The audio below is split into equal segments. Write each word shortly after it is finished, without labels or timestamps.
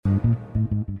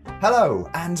Hello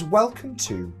and welcome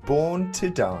to Born to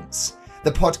Dance,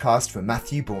 the podcast for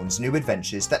Matthew Bourne's new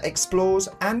adventures that explores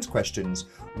and questions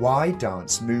why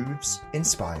dance moves,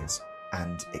 inspires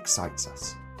and excites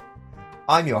us.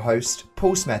 I'm your host,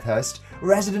 Paul Smethurst,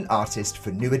 resident artist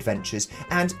for New Adventures,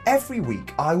 and every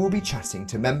week I will be chatting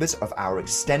to members of our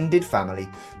extended family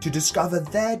to discover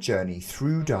their journey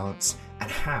through dance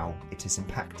and how it has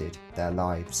impacted their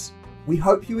lives. We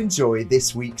hope you enjoy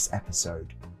this week's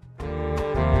episode.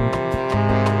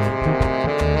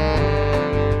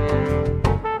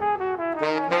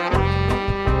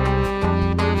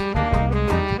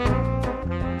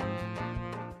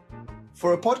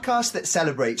 For a podcast that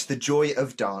celebrates the joy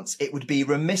of dance, it would be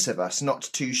remiss of us not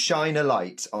to shine a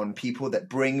light on people that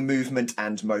bring movement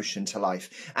and motion to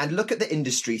life and look at the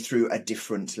industry through a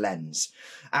different lens.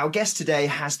 Our guest today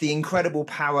has the incredible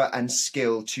power and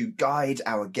skill to guide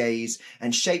our gaze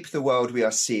and shape the world we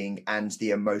are seeing and the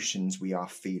emotions we are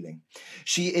feeling.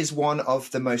 She is one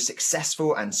of the most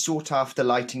successful and sought-after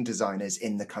lighting designers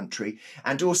in the country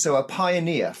and also a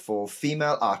pioneer for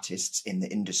female artists in the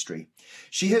industry.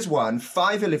 She has won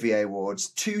 5 Olivier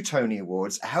Awards, 2 Tony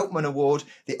Awards, a Helpman Award,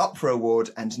 the Opera Award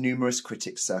and numerous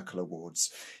Critics' Circle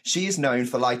Awards. She is known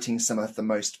for lighting some of the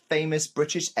most famous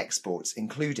British exports,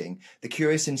 including The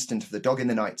Curious Incident of the Dog in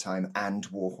the Nighttime and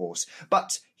Warhorse.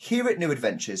 But here at New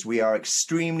Adventures, we are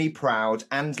extremely proud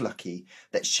and lucky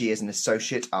that she is an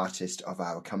associate artist of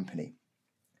our company.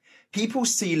 People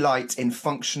see light in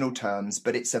functional terms,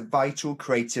 but it's a vital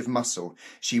creative muscle,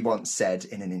 she once said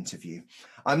in an interview.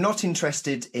 I'm not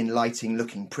interested in lighting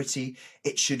looking pretty.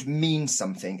 It should mean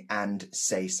something and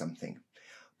say something.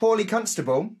 Paulie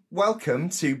Constable, welcome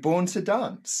to Born to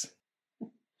Dance.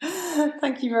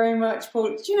 Thank you very much, Paul.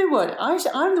 Do you know what?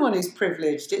 I'm the one who's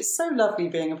privileged. It's so lovely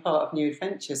being a part of New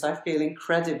Adventures. I feel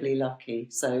incredibly lucky.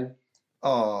 So,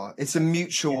 it's a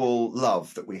mutual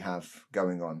love that we have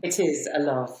going on. It is a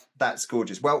love. That's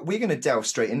gorgeous. Well, we're going to delve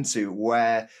straight into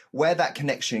where that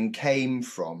connection came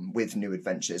from with New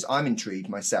Adventures. I'm intrigued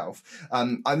myself.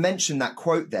 I mentioned that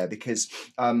quote there because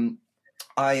I'm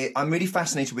really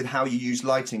fascinated with how you use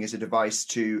lighting as a device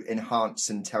to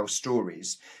enhance and tell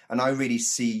stories. And I really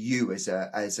see you as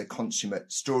a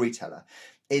consummate storyteller.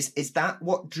 Is that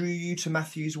what drew you to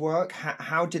Matthew's work?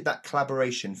 How did that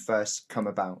collaboration first come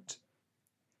about?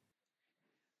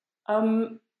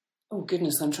 Oh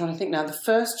goodness, I'm trying to think now. The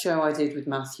first show I did with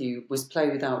Matthew was Play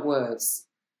Without Words.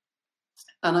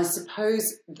 And I suppose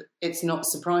it's not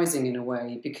surprising in a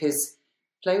way because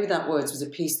Play Without Words was a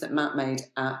piece that Matt made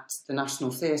at the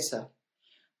National Theatre.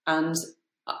 And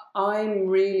I'm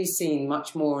really seen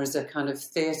much more as a kind of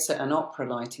theatre and opera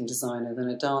lighting designer than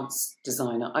a dance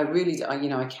designer.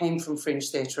 I came from fringe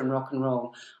theatre and rock and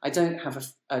roll. I don't have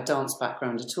a dance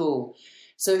background at all.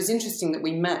 So it's interesting that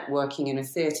we met working in a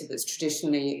theatre that's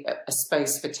traditionally a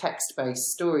space for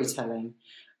text-based storytelling.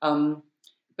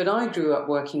 But I grew up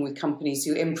working with companies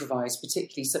who improvise,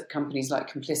 particularly companies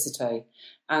like Complicité.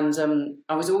 And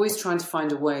I was always trying to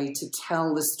find a way to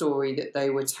tell the story that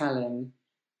they were telling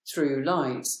through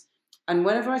light. And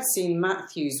whenever I'd seen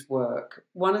Matthew's work,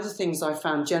 one of the things I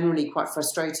found generally quite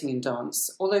frustrating in dance,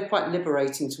 although quite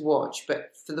liberating to watch,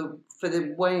 but for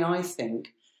the way I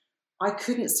think, I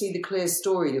couldn't see the clear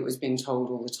story that was being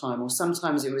told all the time, or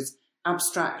sometimes it was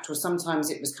abstract, or sometimes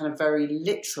it was kind of very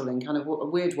literal in kind of a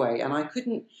weird way, and I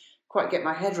couldn't quite get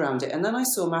my head around it. And then I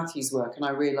saw Matthew's work and I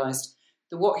realised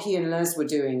that what he and Les were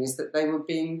doing is that they were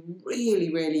being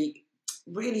really, really,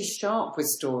 really sharp with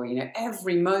story. You know,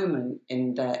 every moment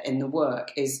in the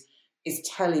work is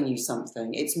telling you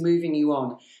something. It's moving you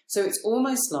on. So it's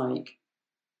almost like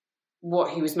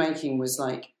what he was making was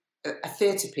like a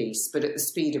theatre piece, but at the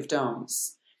speed of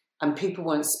dance. And people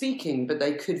weren't speaking, but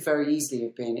they could very easily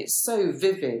have been. It's so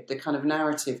vivid, the kind of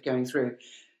narrative going through.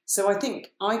 So I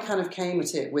think I kind of came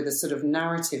at it with a sort of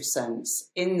narrative sense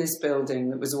in this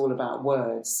building that was all about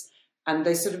words. And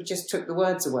they sort of just took the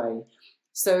words away.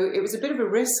 So it was a bit of a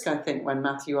risk, I think, when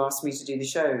Matthew asked me to do the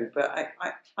show. But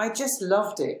I just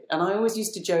loved it. And I always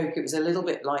used to joke it was a little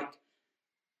bit like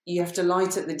you have to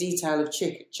light at the detail of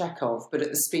Chekhov, but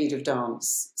at the speed of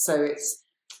dance. So it's,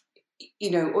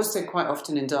 also quite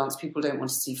often in dance, people don't want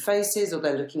to see faces or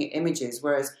they're looking at images,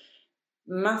 whereas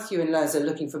Matthew and Les are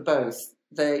looking for both.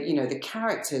 The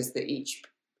characters that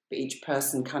each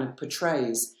person kind of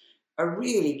portrays are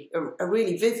really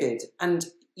vivid, and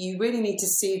you really need to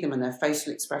see them and their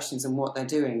facial expressions and what they're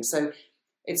doing. So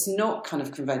it's not kind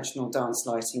of conventional dance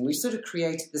lighting. We've sort of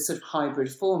created this sort of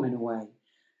hybrid form in a way.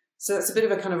 So that's a bit of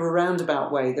a kind of a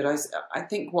roundabout way that I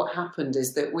think what happened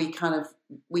is that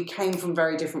we came from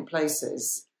very different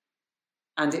places,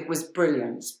 and it was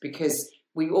brilliant because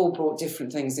we all brought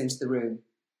different things into the room.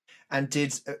 And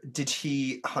did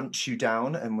he hunt you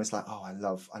down and was like, oh, I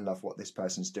love what this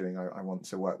person's doing. I want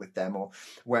to work with them, or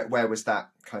where was that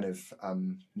kind of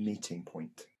meeting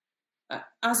point?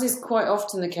 As is quite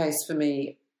often the case for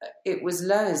me, it was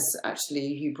Les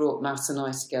actually who brought Matt and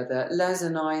I together. Les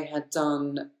and I had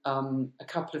done a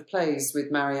couple of plays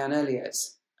with Marianne Elliott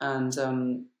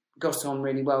and got on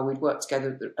really well. We'd worked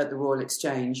together at the Royal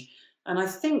Exchange, and I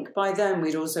think by then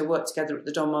we'd also worked together at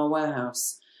the Donmar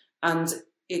Warehouse, and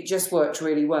it just worked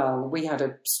really well. We had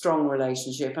a strong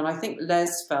relationship, and I think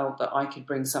Les felt that I could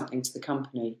bring something to the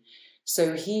company.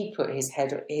 So he put his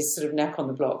sort of neck on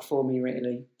the block for me,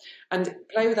 really. And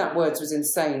Play Without Words was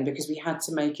insane because we had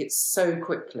to make it so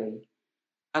quickly.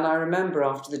 And I remember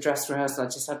after the dress rehearsal, I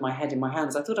just had my head in my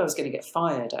hands. I thought I was going to get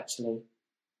fired, actually.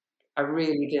 I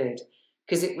really did.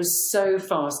 Because it was so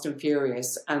fast and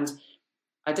furious. And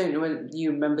I don't know whether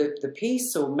you remember the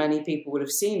piece or many people would have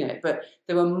seen it, but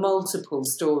there were multiple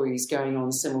stories going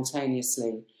on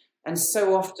simultaneously. And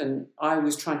so often I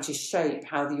was trying to shape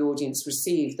how the audience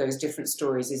received those different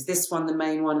stories. Is this one the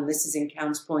main one and this is in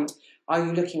counterpoint? Are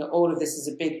you looking at all of this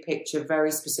as a big picture,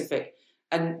 very specific?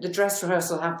 And the dress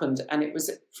rehearsal happened, and it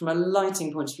was, from a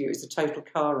lighting point of view, it was a total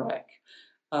car wreck.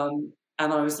 And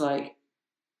I was like,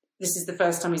 this is the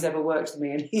first time he's ever worked with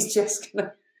me, and he's just going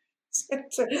to...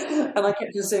 And I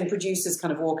kept on seeing producers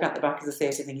kind of walk out the back of the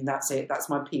theatre thinking, that's it, that's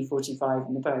my P45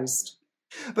 in the post.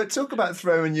 But talk about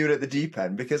throwing you at the deep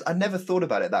end, because I never thought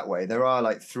about it that way. There are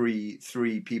like three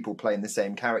people playing the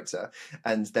same character,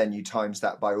 and then you times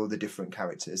that by all the different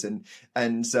characters, and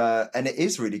it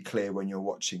is really clear when you're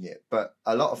watching it. But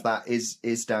a lot of that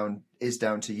is down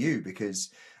to you, because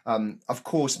of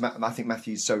course I think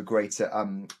Matthew's so great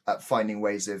at finding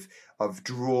ways of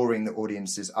drawing the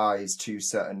audience's eyes to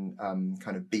certain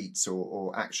kind of beats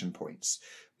or action points.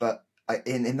 But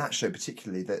in that show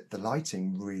particularly, the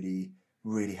lighting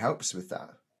really helps with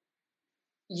that.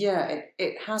 Yeah,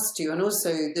 it has to. And also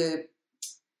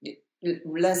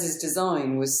Les's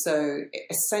design was so,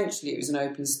 essentially it was an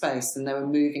open space and there were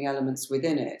moving elements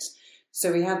within it.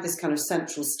 So we had this kind of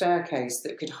central staircase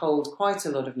that could hold quite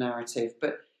a lot of narrative,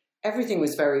 but everything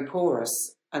was very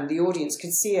porous and the audience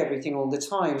could see everything all the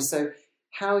time. So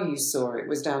how you saw it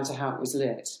was down to how it was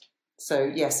lit.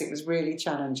 So yes, it was really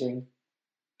challenging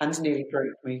and nearly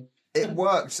broke me. It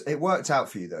worked out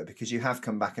for you though, because you have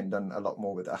come back and done a lot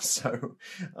more with us. So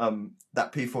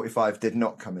that P45 did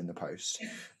not come in the post.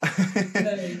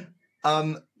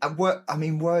 No.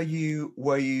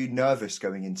 Were you nervous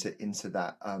going into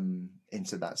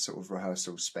that sort of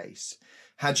rehearsal space?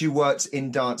 Had you worked in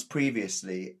dance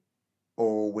previously,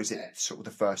 or was it sort of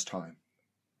the first time?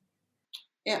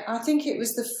 Yeah, I think it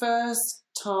was the first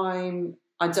time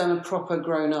I'd done a proper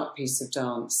grown-up piece of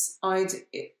dance.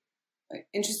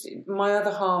 Interesting. My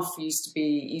other half used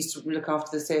to look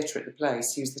after the theatre at the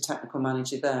place. He was the technical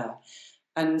manager there,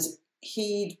 and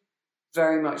he'd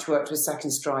very much worked with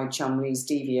Second Stride, Chumleys,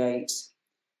 Deviate.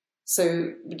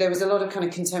 So there was a lot of kind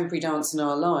of contemporary dance in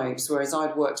our lives, whereas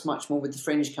I'd worked much more with the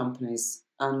fringe companies.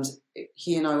 And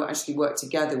he and I actually worked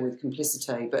together with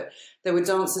Complicité. But there were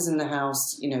dancers in the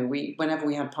house. Whenever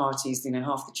we had parties,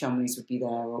 half the Chumleys would be there,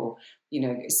 or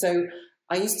So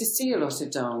I used to see a lot of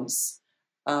dance.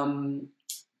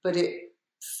 But it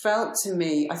felt to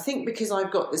me, I think because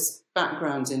I've got this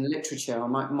background in literature,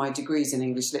 my degree's in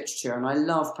English literature, and I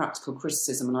love practical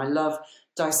criticism and I love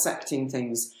dissecting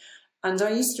things. And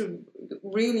I used to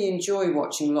really enjoy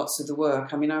watching lots of the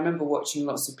work. I remember watching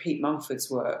lots of Pete Mumford's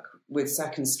work with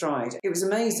Second Stride. It was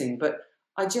amazing, but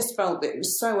I just felt that it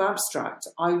was so abstract.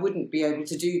 I wouldn't be able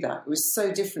to do that. It was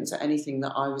so different to anything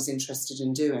that I was interested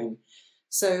in doing.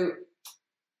 So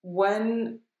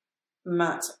when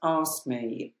Matt asked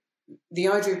me, the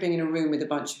idea of being in a room with a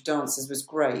bunch of dancers was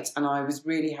great, and I was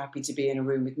really happy to be in a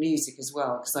room with music as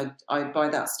well, because I by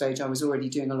that stage I was already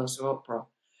doing a lot of opera.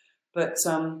 But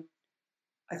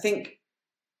I think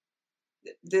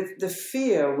the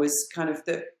fear was kind of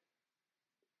that,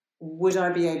 would I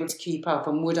be able to keep up,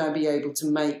 and would I be able to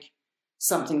make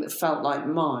something that felt like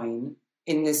mine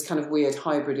in this kind of weird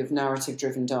hybrid of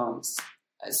narrative-driven dance?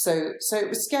 So it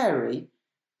was scary,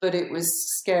 but it was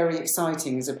scary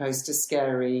exciting as opposed to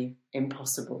scary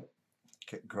impossible.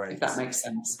 Great, if that makes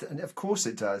sense. Of course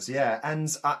it does, yeah. And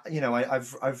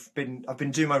I've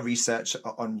been doing my research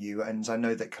on you, and I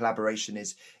know that collaboration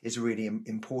is really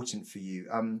important for you.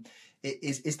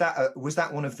 Was that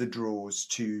one of the draws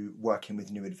to working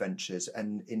with New Adventures?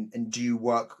 And do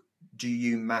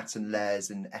you Matt and Les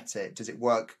and Etta, does it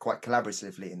work quite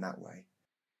collaboratively in that way?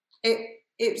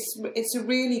 It's a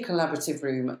really collaborative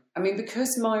room.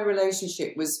 Because my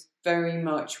relationship was very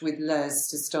much with Les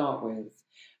to start with,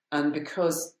 And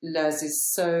because Les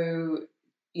is so,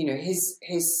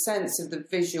 his sense of the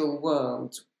visual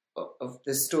world of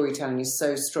the storytelling is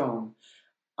so strong,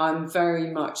 I'm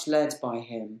very much led by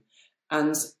him.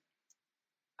 And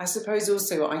I suppose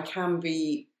also I can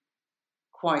be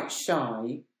quite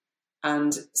shy,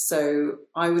 and so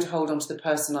I would hold on to the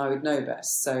person I would know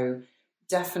best. So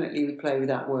definitely with Play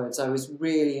Without Words, I was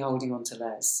really holding on to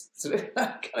Les. Sort of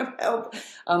that kind of help.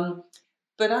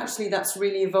 But actually that's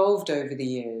really evolved over the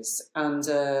years. And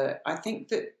I think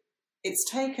that it's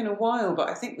taken a while, but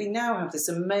I think we now have this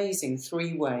amazing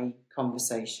three-way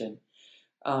conversation,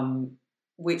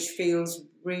 which feels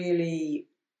really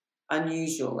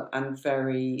unusual and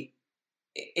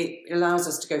it allows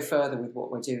us to go further with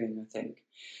what we're doing, I think.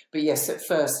 But yes, at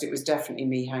first it was definitely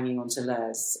me hanging on to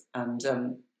Les and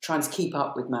trying to keep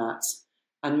up with Matt.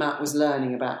 And Matt was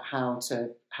learning about how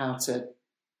to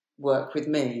work with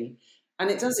me. And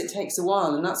it takes a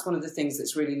while. And that's one of the things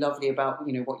that's really lovely about,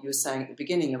 what you were saying at the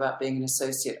beginning about being an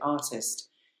associate artist,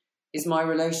 is my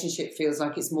relationship feels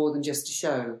like it's more than just a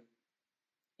show.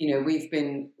 We've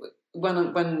been,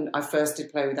 when I first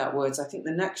did Play Without Words, I think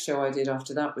the next show I did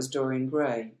after that was Dorian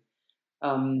Gray.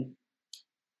 And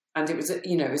it was,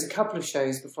 it was a couple of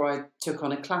shows before I took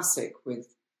on a classic with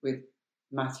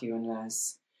Matthew and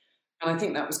Les. And I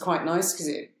think that was quite nice because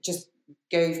it just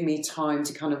gave me time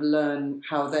to kind of learn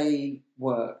how they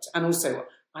worked. And also,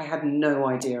 I had no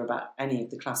idea about any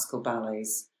of the classical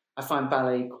ballets. I find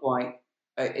ballet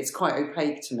it's quite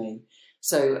opaque to me.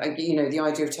 So, the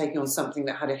idea of taking on something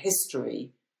that had a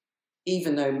history,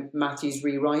 even though Matthew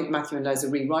and Les are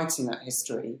rewriting that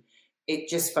history, it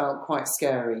just felt quite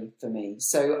scary for me.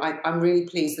 So I'm really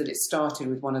pleased that it started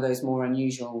with one of those more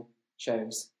unusual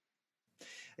shows.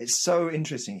 It's so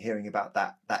interesting hearing about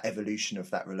that evolution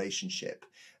of that relationship,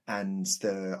 and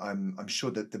I'm sure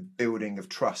that the building of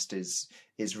trust is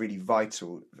really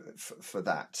vital for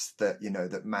that.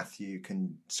 That Matthew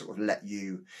can sort of let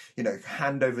you,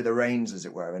 hand over the reins, as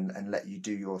it were, and let you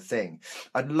do your thing.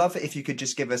 I'd love it if you could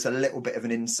just give us a little bit of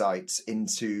an insight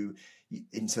into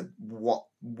what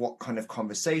kind of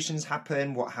conversations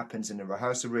happen, what happens in the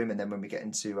rehearsal room, and then when we get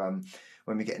into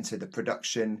the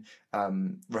production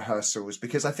rehearsals,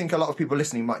 because I think a lot of people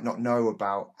listening might not know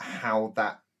about how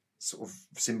that sort of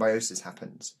symbiosis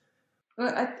happens.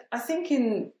 Well, I think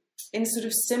in sort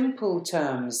of simple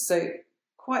terms, so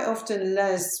quite often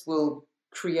Les will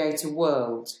create a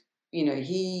world.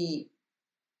 He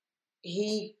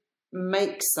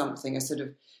makes something, a sort of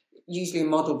usually a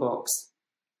model box,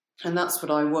 and that's what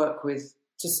I work with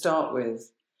to start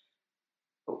with.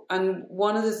 And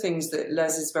one of the things that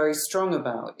Les is very strong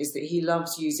about is that he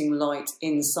loves using light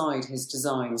inside his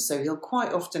design. So he'll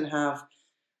quite often have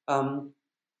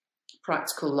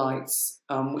practical lights,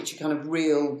 which are kind of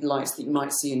real lights that you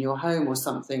might see in your home or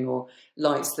something, or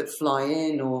lights that fly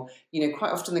in, or,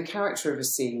 quite often the character of a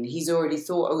scene, he's already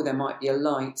thought, there might be a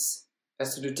light, a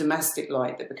sort of domestic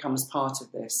light that becomes part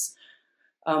of this.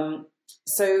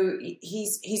 So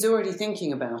he's already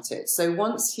thinking about it. So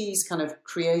once he's kind of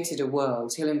created a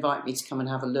world, he'll invite me to come and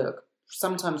have a look,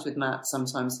 sometimes with Matt,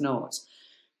 sometimes not.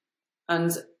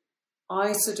 And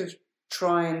I sort of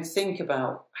try and think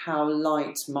about how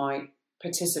light might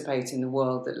participate in the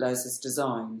world that Les has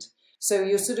designed. So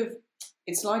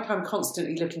it's like I'm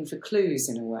constantly looking for clues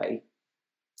in a way.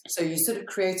 So you sort of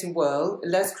create a world,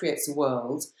 Les creates a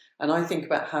world, and I think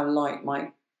about how light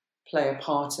might play a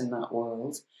part in that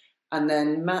world. And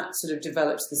then Matt sort of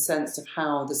develops the sense of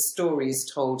how the story is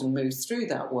told and moves through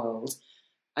that world.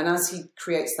 And as he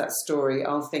creates that story,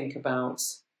 I'll think about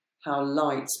how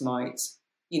light might,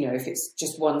 if it's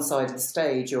just one side of the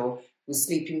stage, or with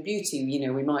Sleeping Beauty,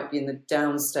 we might be in the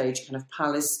downstage kind of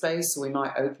palace space, or we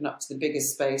might open up to the bigger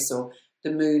space, or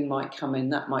the moon might come in.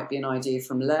 That might be an idea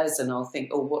from Les, and I'll think,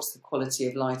 what's the quality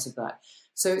of light of that?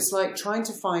 So it's like trying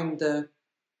to find the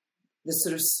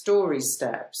sort of story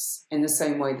steps in the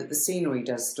same way that the scenery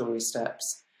does story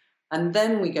steps. And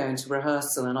then we go into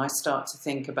rehearsal and I start to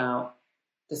think about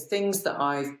the things that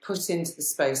I've put into the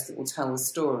space that will tell the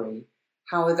story.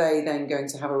 How are they then going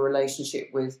to have a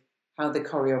relationship with how the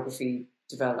choreography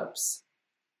develops?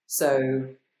 So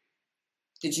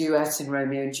the duet in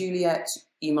Romeo and Juliet,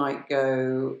 you might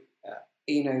go,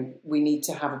 we need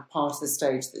to have a part of the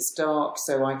stage that's dark,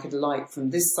 so I could light from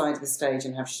this side of the stage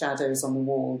and have shadows on the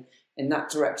wall in that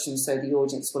direction, so the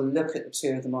audience will look at the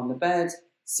two of them on the bed,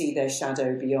 see their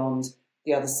shadow beyond,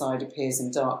 the other side appears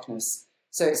in darkness.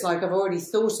 So it's like I've already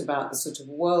thought about the sort of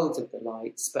world of the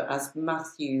lights, but as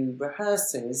Matthew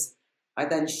rehearses, I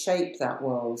then shape that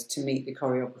world to meet the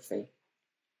choreography.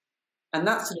 And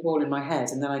that's sort of all in my head,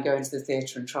 and then I go into the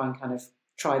theatre and try and kind of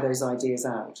try those ideas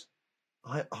out.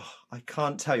 I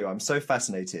can't tell you. I'm so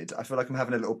fascinated. I feel like I'm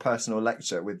having a little personal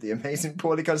lecture with the amazing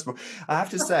Paulie Constable. I have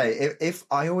to say, if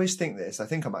I always think this, I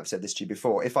think I might have said this to you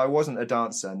before. If I wasn't a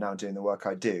dancer now doing the work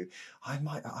I do, I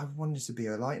wanted to be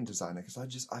a lighting designer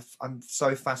because I'm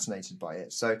so fascinated by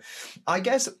it. So, I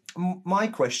guess my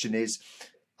question is,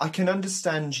 I can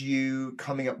understand you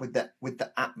coming up with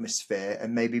the atmosphere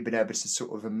and maybe being able to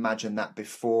sort of imagine that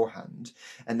beforehand.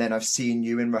 And then I've seen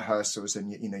you in rehearsals,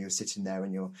 and you know you're sitting there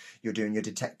and you're doing your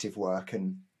detective work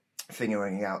and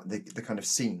figuring out the kind of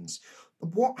scenes.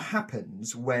 What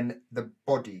happens when the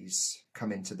bodies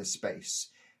come into the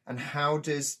space, and how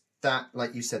does that,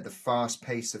 like you said, the fast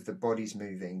pace of the bodies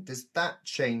moving, does that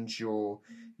change your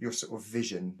sort of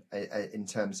vision in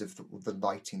terms of the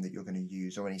lighting that you're going to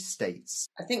use, or any states?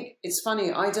 I think it's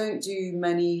funny, I don't do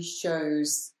many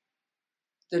shows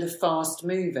that are fast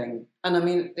moving. And I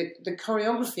mean, the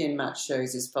choreography in match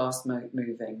shows is fast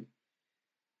moving.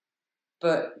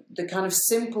 But the kind of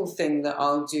simple thing that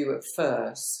I'll do at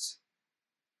first,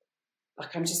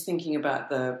 like I'm just thinking about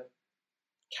the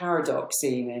Caradoc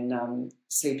scene in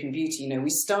Sleeping Beauty. You know, we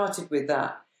started with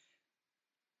that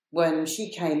when she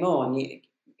came on,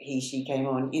 she came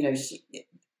on, you know,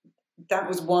 that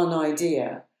was one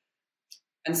idea.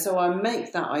 And so I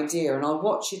make that idea and I'll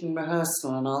watch it in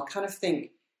rehearsal and I'll kind of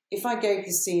think, if I gave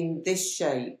the scene this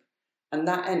shape and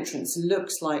that entrance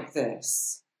looks like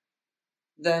this,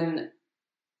 then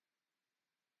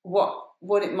what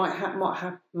it might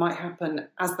happen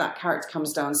as that character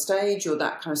comes down stage, or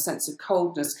that kind of sense of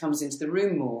coldness comes into the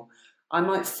room more, I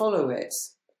might follow it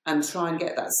and try and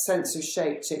get that sense of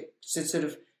shape to sort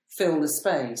of fill the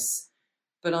space.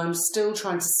 But I'm still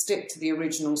trying to stick to the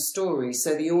original story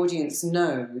so the audience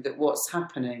know that what's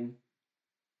happening,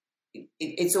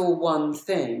 it's all one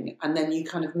thing, and then you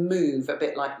kind of move a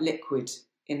bit like liquid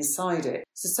inside it.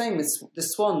 It's the same with the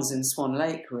swans in Swan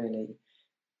Lake, really.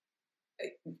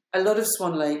 A lot of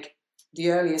Swan Lake, the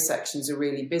earlier sections are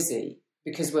really busy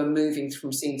because we're moving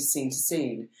from scene to scene to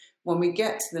scene. When we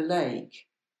get to the lake,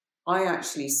 I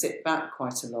actually sit back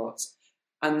quite a lot,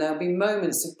 and there'll be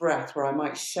moments of breath where I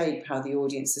might shape how the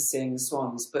audience is seeing the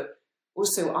swans, but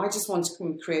also I just want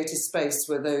to create a space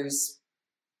where those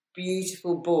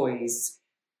beautiful boys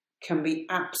can be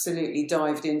absolutely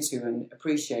dived into and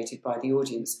appreciated by the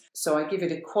audience. So I give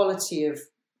it a quality of,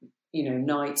 you know,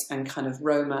 night and kind of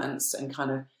romance and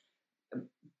kind of,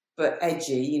 but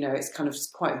edgy, you know, it's kind of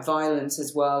quite violent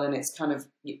as well, and it's kind of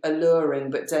alluring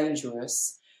but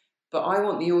dangerous. But I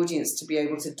want the audience to be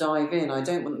able to dive in. I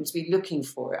don't want them to be looking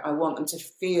for it. I want them to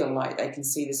feel like they can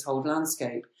see this whole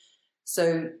landscape.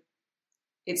 So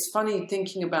it's funny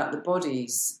thinking about the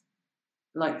bodies,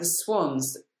 like the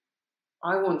swans.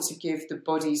 I want to give the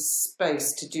bodies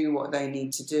space to do what they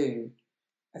need to do.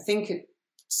 I think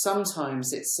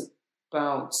sometimes it's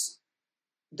about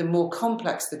the more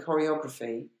complex the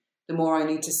choreography, the more I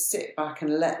need to sit back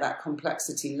and let that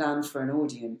complexity land for an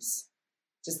audience.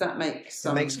 Does that make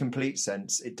sense? It makes complete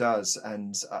sense. It does,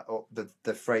 and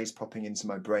the phrase popping into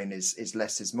my brain is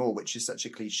less is more, which is such a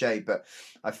cliche, but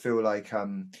I feel like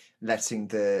letting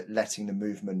the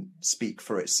movement speak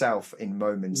for itself in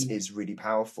moments is really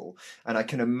powerful. And I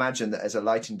can imagine that as a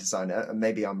lighting designer, and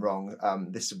maybe I'm wrong,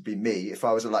 this would be me. If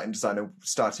I was a lighting designer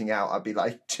starting out, I'd be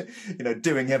like, you know,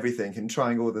 doing everything and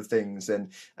trying all the things,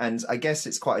 and I guess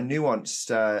it's quite a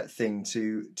nuanced thing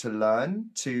to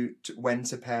learn to when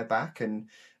to pare back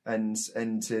and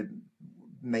to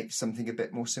make something a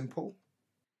bit more simple.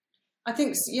 I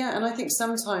think, yeah, and I think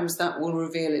sometimes that will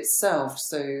reveal itself.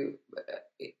 So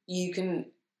you can,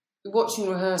 watching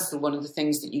rehearsal, one of the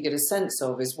things that you get a sense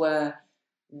of is where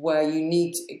you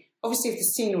need to, obviously if the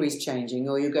scenery is changing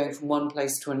or you're going from one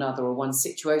place to another or one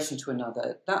situation to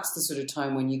another, that's the sort of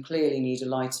time when you clearly need a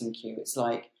lighting cue. It's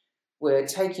like, we're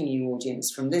taking you,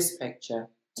 audience, from this picture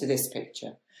to this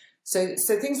picture. So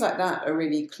things like that are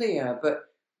really clear, but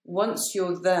once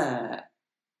you're there,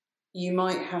 you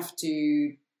might have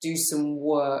to do some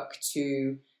work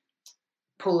to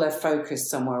pull their focus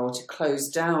somewhere, or to close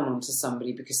down onto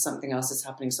somebody because something else is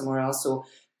happening somewhere else, or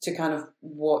to kind of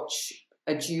watch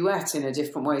a duet in a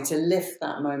different way to lift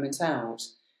that moment out.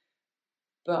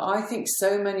 But I think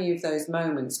so many of those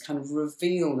moments kind of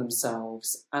reveal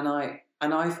themselves, and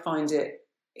I find it,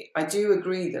 I do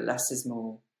agree that less is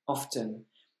more often.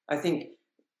 I think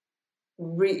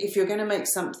if you're going to make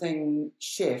something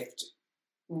shift,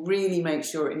 really make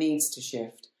sure it needs to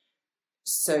shift.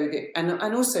 So that,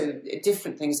 and also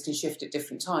different things can shift at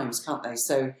different times, can't they?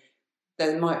 So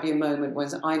there might be a moment when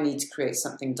I need to create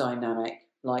something dynamic,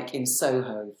 like in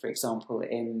Soho, for example,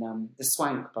 in the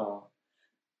Swank Bar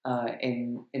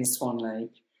in Swan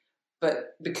Lake.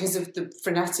 but because of the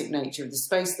frenetic nature of the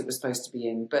space that we're supposed to be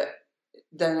in. But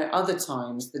then at other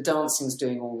times, the dancing's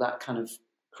doing all that kind of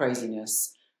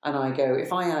craziness. And I go,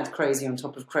 if I add crazy on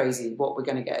top of crazy, what we're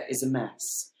going to get is a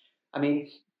mess. I mean,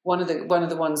 one of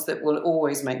the ones that will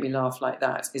always make me laugh like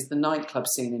that is the nightclub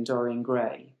scene in Dorian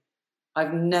Gray.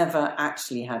 I've never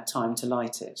actually had time to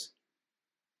light it.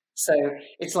 So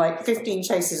it's like 15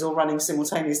 chases all running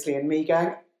simultaneously and me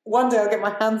going, one day I'll get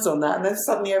my hands on that, and then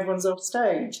suddenly everyone's off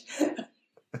stage.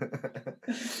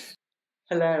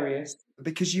 Hilarious.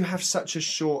 Because you have such a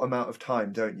short amount of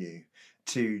time, don't you,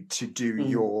 to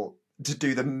do to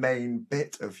do the main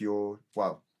bit of your,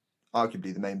 well,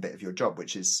 arguably the main bit of your job,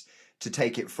 which is to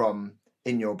take it from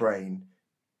in your brain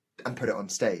and put it on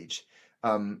stage.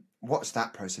 What's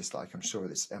that process like? I'm sure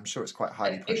it's quite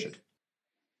highly pressured.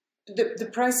 The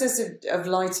process of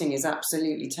lighting is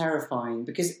absolutely terrifying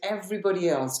because everybody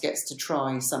else gets to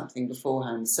try something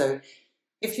beforehand. So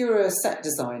if you're a set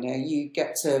designer, you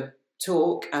get to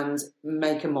talk and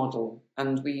make a model.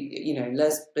 And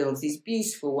Les builds these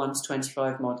beautiful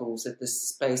 1:25 models of the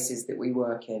spaces that we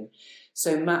work in.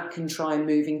 So Matt can try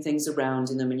moving things around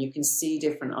in them and you can see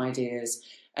different ideas.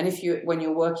 And when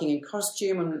you're working in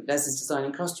costume and Les is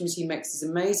designing costumes, he makes these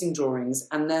amazing drawings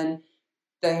and then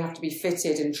they have to be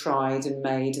fitted and tried and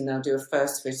made, and they'll do a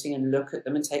first fitting and look at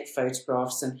them and take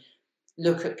photographs and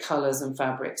look at colours and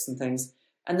fabrics and things.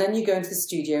 And then you go into the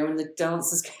studio and the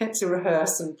dancers get to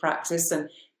rehearse and practice, and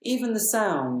even the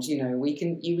sound, we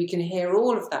can hear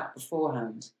all of that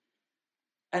beforehand.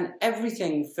 And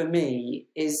everything for me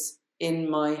is in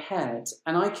my head,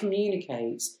 and I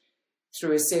communicate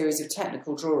through a series of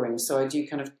technical drawings. So I do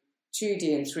kind of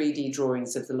 2D and 3D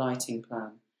drawings of the lighting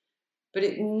plan. But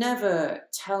it never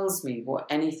tells me what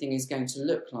anything is going to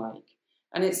look like.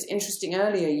 And it's interesting,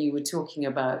 earlier you were talking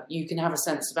about you can have a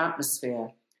sense of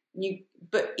atmosphere.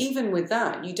 But even with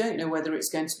that, you don't know whether it's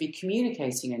going to be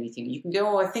communicating anything. You can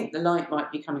go, I think the light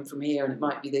might be coming from here and it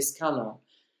might be this colour.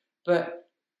 But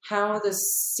how the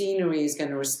scenery is going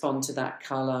to respond to that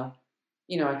colour,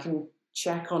 I can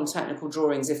check on technical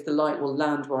drawings if the light will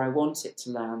land where I want it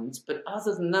to land. But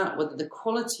other than that, whether the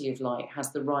quality of light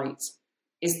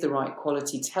is the right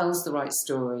quality, tells the right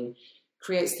story,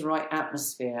 creates the right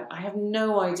atmosphere. I have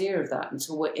no idea of that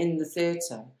until we're in the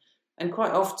theatre. And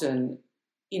quite often,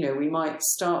 we might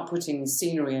start putting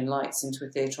scenery and lights into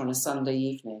a theatre on a Sunday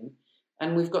evening,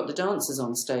 and we've got the dancers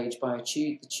on stage by the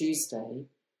Tuesday,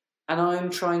 and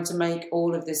I'm trying to make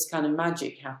all of this kind of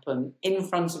magic happen in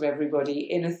front of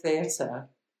everybody in a theatre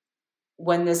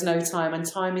when there's no time, and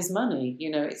time is money.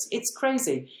 It's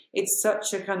crazy. It's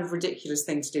such a kind of ridiculous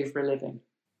thing to do for a living.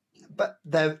 But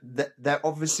there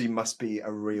obviously must be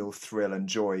a real thrill and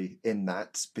joy in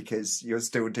that because you're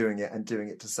still doing it and doing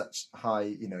it to such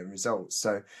high, results.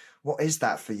 So what is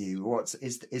that for you?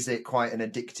 Is it quite an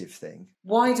addictive thing?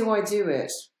 Why do I do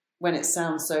it when it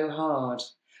sounds so hard?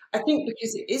 I think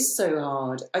because it is so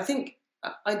hard.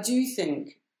 I do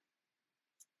think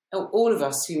all of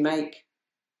us who make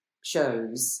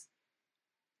shows,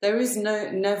 there is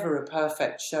never a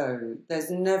perfect show.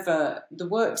 The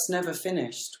work's never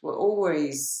finished. We're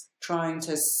always trying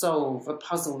to solve a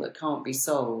puzzle that can't be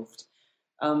solved.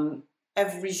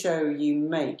 Every show you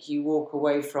make, you walk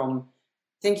away from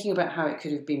thinking about how it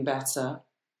could have been better.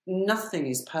 Nothing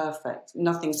is perfect.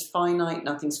 Nothing's finite.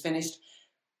 Nothing's finished.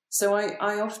 So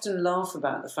I often laugh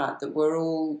about the fact that we're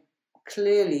all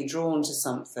clearly drawn to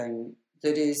something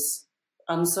that is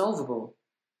unsolvable,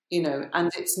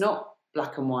 and it's not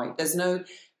black and white. There's no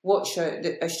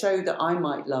a show that I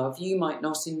might love, you might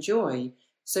not enjoy.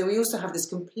 So we also have this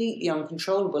completely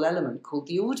uncontrollable element called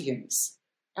the audience.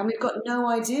 And we've got no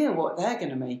idea what they're going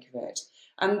to make of it.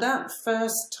 And that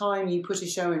first time you put a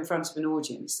show in front of an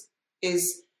audience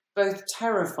is both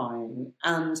terrifying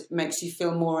and makes you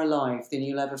feel more alive than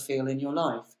you'll ever feel in your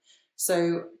life.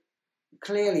 So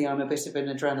clearly I'm a bit of an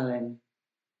adrenaline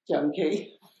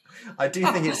junkie. I do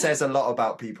think it says a lot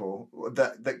about people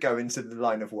that go into the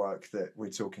line of work that we're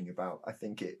talking about. I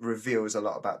think it reveals a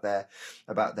lot about their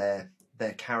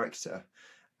character,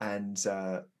 and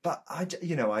but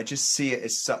I just see it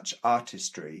as such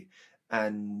artistry.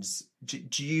 And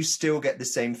do you still get the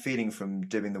same feeling from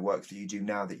doing the work that you do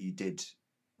now that you did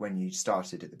when you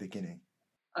started at the beginning?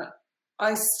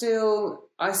 I still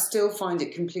find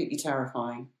it completely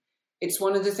terrifying. It's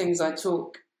one of the things I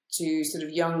talk to sort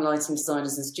of young lighting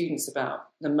designers and students about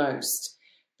the most,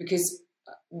 because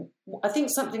I think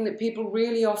something that people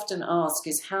really often ask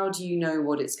is, how do you know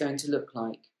what it's going to look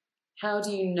like? How do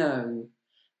you know?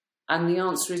 And the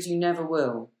answer is you never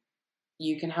will.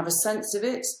 You can have a sense of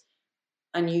it,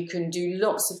 and you can do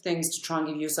lots of things to try and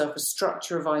give yourself a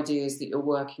structure of ideas that you're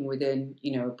working within,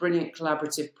 you know, a brilliant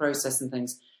collaborative process and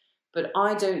things. But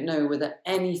I don't know whether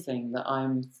anything that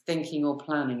I'm thinking or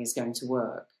planning is going to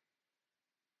work.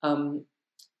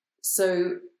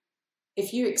 So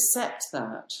if you accept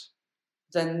that,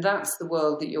 then that's the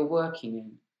world that you're working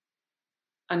in.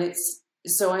 And it's,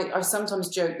 so I sometimes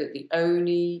joke that the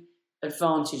only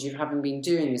advantage of having been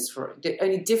doing this the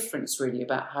only difference really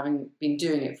about having been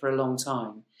doing it for a long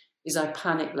time is I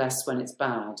panic less when it's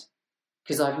bad,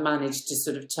 because I've managed to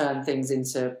sort of turn things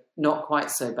into not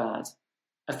quite so bad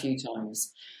a few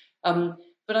times.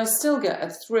 But I still get a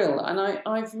thrill, and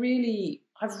I've really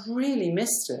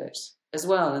missed it as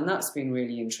well. And that's been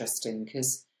really interesting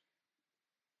because,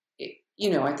 you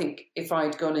know, I think if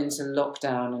I'd gone into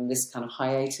lockdown and this kind of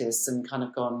hiatus and kind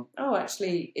of gone, oh,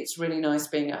 actually, it's really nice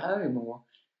being at home, or,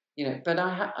 you know, but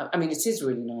I mean, it is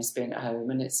really nice being at home,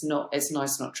 and it's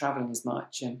nice not traveling as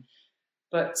much.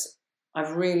 But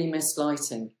I've really missed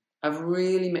lighting.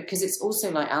 Because it's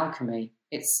also like alchemy.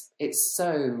 It's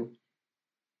so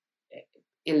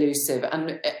elusive,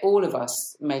 and all of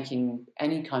us making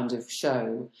any kind of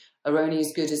show are only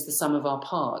as good as the sum of our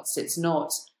parts. It's not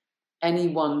any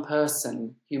one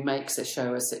person who makes a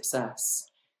show a success.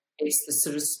 It's the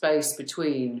sort of space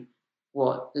between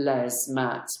what Les,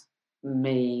 Matt,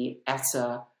 me,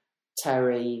 Etta,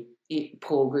 Terry,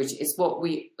 Paul Grucci, it's what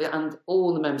we, and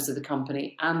all the members of the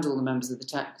company and all the members of the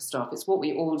technical staff, it's what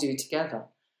we all do together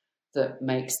that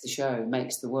makes the show,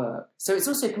 makes the work. So it's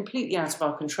also completely out of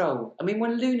our control. I mean, we're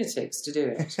lunatics to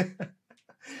do it.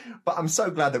 But I'm so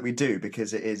glad that we do,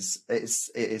 because it is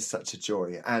such a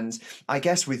joy. And I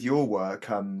guess with your work,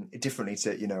 differently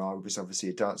to, you know, I was obviously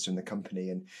a dancer in the company,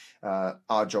 and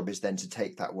our job is then to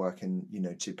take that work and, you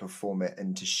know, to perform it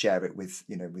and to share it with,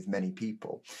 you know, with many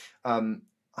people.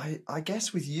 I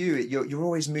guess with you, you're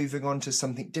always moving on to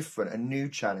something different, a new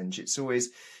challenge. It's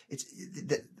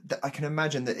that I can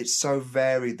imagine that it's so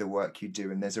varied, the work you do,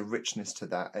 and there's a richness to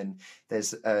that, and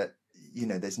there's you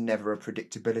know, there's never a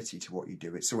predictability to what you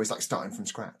do. It's always like starting from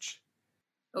scratch.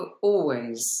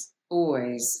 Always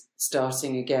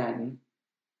starting again.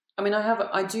 I mean,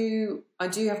 I do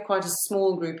have quite a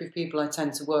small group of people I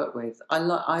tend to work with.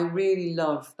 I really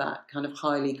love that kind of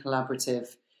highly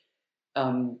collaborative,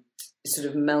 sort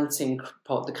of melting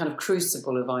pot, the kind of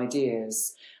crucible of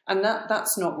ideas. And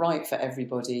that's not right for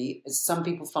everybody. Some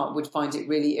people would find it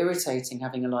really irritating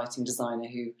having a lighting designer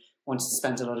who wanted to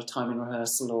spend a lot of time in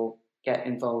rehearsal or get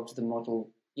involved with the model,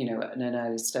 you know, at an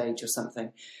early stage or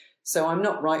something. So I'm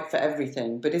not right for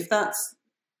everything. But if that's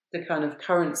the kind of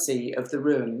currency of the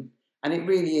room, and it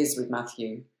really is with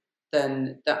Matthew,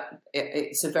 then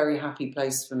it's a very happy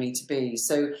place for me to be.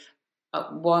 So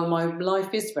while my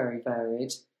life is very varied,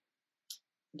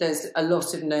 there's a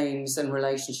lot of names and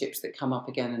relationships that come up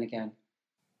again and again.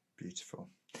 Beautiful.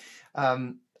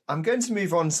 I'm going to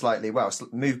move on slightly,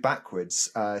 move backwards.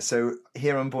 So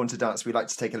here on Born to Dance, we like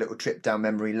to take a little trip down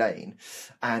memory lane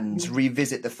and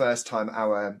revisit the first time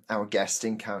our guest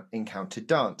encountered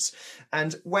dance.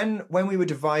 And when we were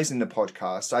devising the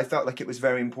podcast, I felt like it was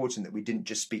very important that we didn't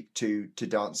just speak to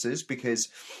dancers, because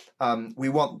we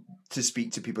want to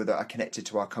speak to people that are connected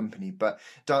to our company, but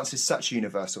dance is such a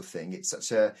universal thing. It's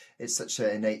such an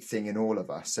innate thing in all of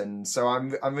us, and so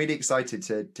I'm really excited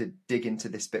to dig into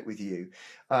this bit with you.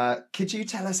 Could you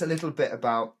tell us a little bit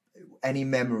about any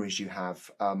memories you have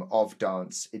of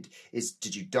dance?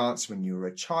 Did you dance when you were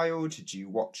a child? Did you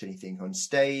watch anything on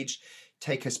stage?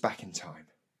 Take us back in time.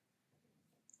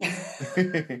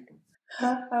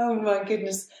 Oh my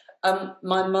goodness!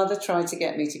 My mother tried to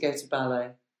get me to go to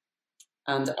ballet.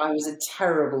 And I was a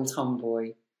terrible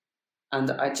tomboy. And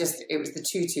it was the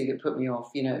tutu that put me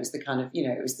off. You know, it was the kind of, you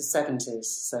know, it was the 70s.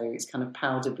 So it's kind of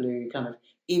powder blue, kind of,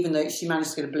 even though she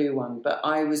managed to get a blue one, but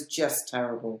I was just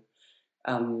terrible,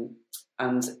 and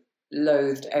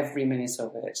loathed every minute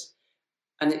of it.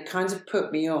 And it kind of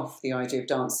put me off the idea of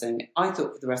dancing, I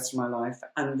thought, for the rest of my life.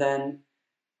 And then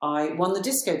I won the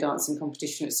disco dancing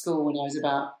competition at school when I was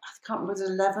about, I can't remember,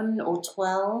 11 or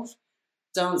 12.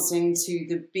 Dancing to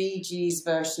the Bee Gees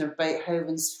version of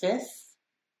Beethoven's Fifth,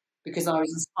 because I was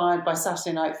inspired by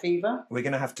Saturday Night Fever. We're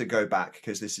going to have to go back,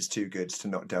 because this is too good to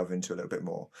not delve into a little bit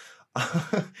more.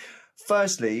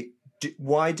 Firstly,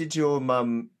 why did your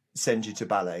mum send you to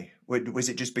ballet? Was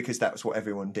it just because that was what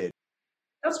everyone did?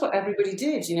 That's what everybody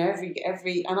did, you know.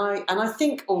 And I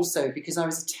think also because I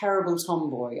was a terrible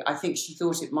tomboy. I think she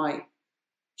thought it might.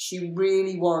 She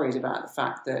really worried about the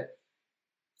fact that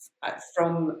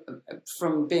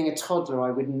from being a toddler, I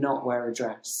would not wear a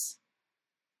dress.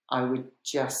 I would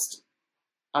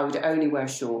only wear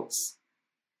shorts.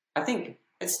 I think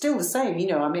It's still the same, you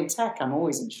know. I'm in tech. I'm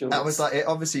always in shorts. That was like, it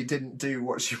obviously didn't do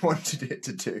what she wanted it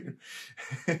to do.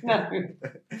 No.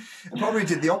 It probably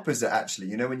did the opposite, actually.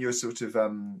 You know, when you're sort of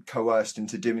coerced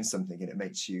into doing something, and it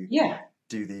makes you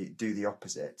do the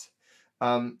opposite.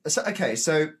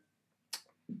 So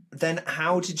then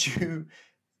how did you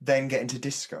then get into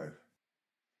disco?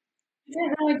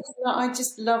 Yeah, no, I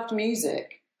just loved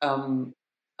music, and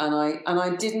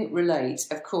I didn't relate,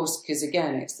 of course, because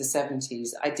again it's the 70s.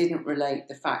 I didn't relate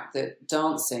the fact that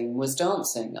dancing was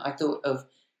dancing. I thought of,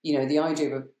 you know, the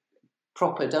idea of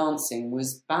proper dancing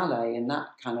was ballet, and that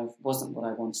kind of wasn't what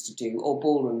I wanted to do, or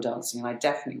ballroom dancing, and I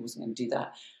definitely wasn't going to do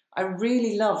that. I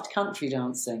really loved country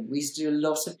dancing. We used to do a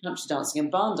lot of country dancing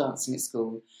and barn dancing at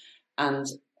school, and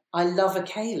I love a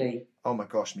ceilidh. Oh my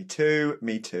gosh, me too,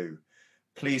 me too.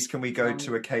 Please, can we go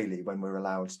to a ceilidh when we're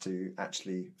allowed to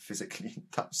actually physically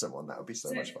touch someone? That would be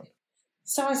so much fun.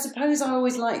 So I suppose I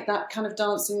always liked that kind of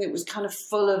dancing that was kind of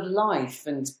full of life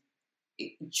and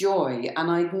joy.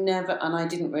 And I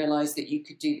didn't realise that you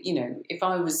could do, you know, if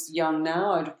I was young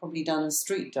now, I'd have probably done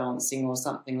street dancing or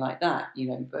something like that, you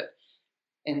know, but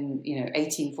in, you know,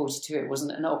 1842, it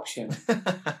wasn't an option.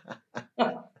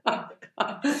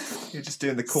 You're just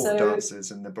doing the court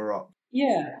dances and the baroque.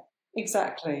 Yeah,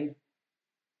 exactly.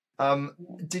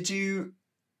 Did you?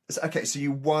 Okay, so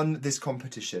you won this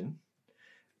competition,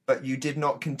 but you did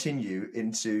not continue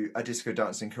into a disco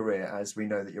dancing career, as we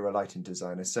know that you're a lighting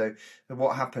designer. So,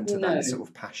 what happened to that sort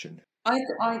of passion? I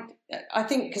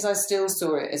think because I still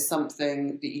saw it as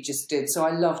something that you just did. So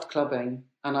I loved clubbing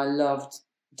and I loved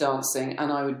dancing,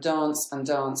 and I would dance and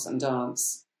dance and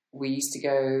dance. We used to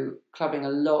go clubbing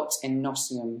a lot in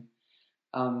Nottingham,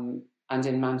 and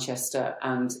in Manchester,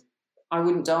 and I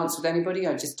wouldn't dance with anybody.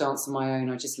 I just danced on my own.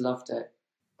 I just loved it.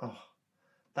 Oh,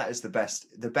 that is the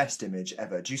best image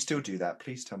ever. Do you still do that?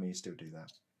 Please tell me you still do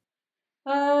that.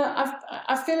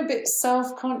 I feel a bit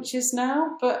self-conscious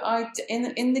now, but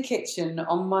in the kitchen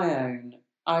on my own,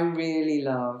 I really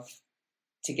love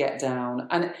to get down.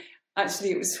 And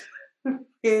actually, it was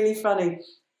really funny.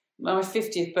 My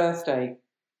 50th birthday,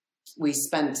 we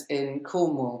spent in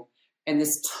Cornwall in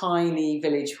this tiny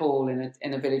village hall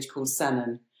in a village called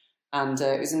Sennen. And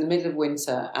it was in the middle of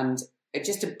winter, and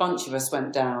just a bunch of us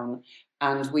went down,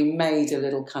 and we made a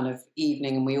little kind of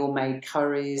evening, and we all made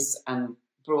curries and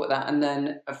brought that. And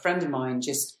then a friend of mine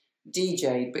just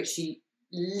DJ'd, but she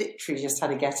literally just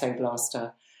had a ghetto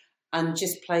blaster and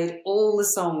just played all the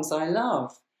songs I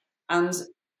love. And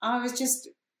I just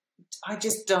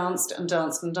danced and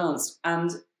danced and danced.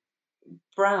 And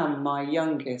Bram, my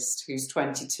youngest, who's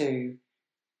 22,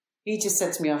 he just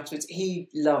said to me afterwards, he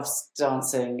loves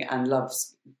dancing and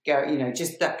loves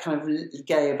just that kind of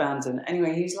gay abandon.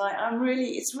 Anyway, he's like,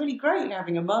 it's really great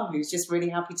having a mum who's just really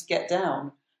happy to get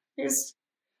down.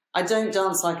 I don't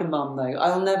dance like a mum though.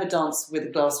 I'll never dance with a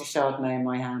glass of Chardonnay in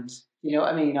my hand. You know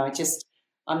what I mean?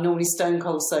 I'm normally stone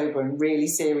cold sober and really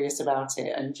serious about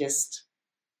it and just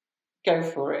go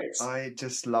for it. I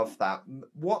just love that.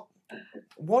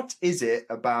 What is it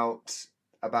about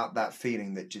that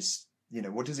feeling that just, you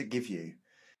know, what does it give you?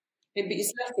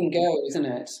 It's letting go, isn't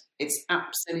it? It's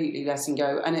absolutely letting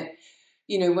go. And it,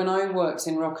 you know, when I worked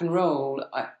in rock and roll,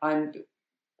 I'm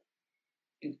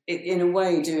in a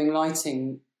way doing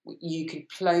lighting. You could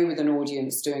play with an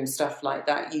audience doing stuff like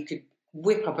that. You could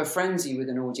whip up a frenzy with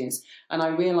an audience. And I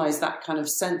realised that kind of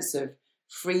sense of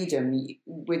freedom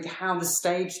with how the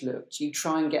stage looked. You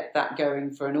try and get that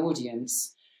going for an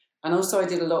audience. And also I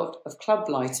did a lot of club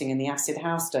lighting in the acid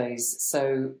house days.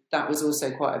 So that was also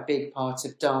quite a big part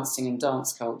of dancing and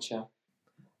dance culture.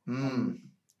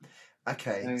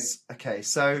 Okay.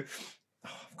 So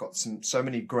I've got so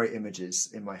many great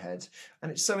images in my head.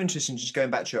 And it's so interesting, just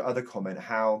going back to your other comment,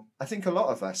 how I think a lot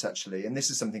of us actually, and this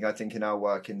is something I think in our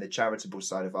work in the charitable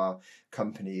side of our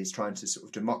company is trying to sort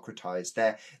of democratize.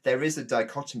 There is a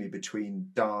dichotomy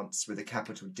between dance with a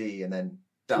capital D and then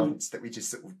dance that we just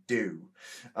sort of do,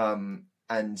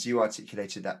 and you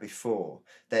articulated that before.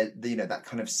 That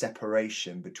kind of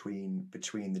separation between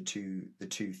the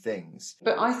two things.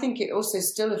 But I think it also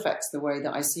still affects the way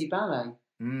that I see ballet.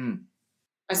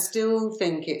 I still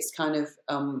think it's kind of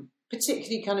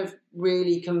particularly kind of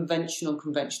really conventional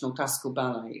classical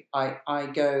ballet. I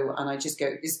go and I just go,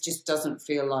 this just doesn't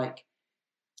feel like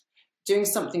doing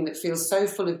something that feels so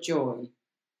full of joy.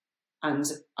 And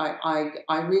I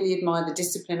really admire the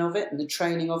discipline of it and the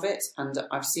training of it. And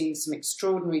I've seen some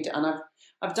extraordinary, and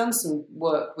I've done some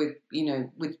work with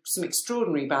some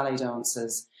extraordinary ballet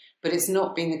dancers, but it's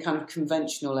not been the kind of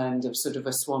conventional end of sort of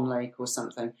a Swan Lake or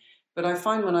something. But I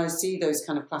find when I see those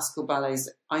kind of classical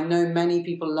ballets, I know many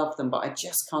people love them, but I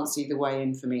just can't see the way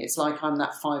in for me. It's like I'm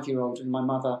that 5-year-old with my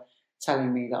mother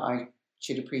telling me that I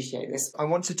should appreciate this. I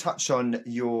want to touch on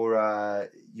your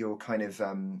kind of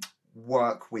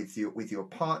work with your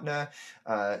partner.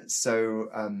 And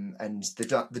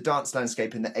the dance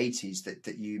landscape in the 80s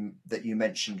that you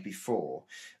mentioned before.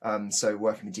 So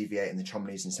working with DV8 and the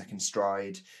Cholmleys and Second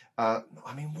Stride. I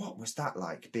mean, what was that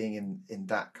like, being in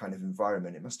that kind of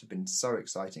environment? It must have been so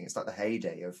exciting. It's like the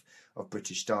heyday of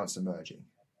British dance emerging.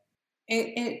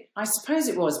 I suppose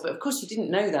it was, but of course you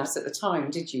didn't know that at the time,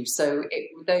 did you? So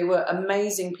they were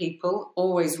amazing people,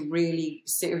 always really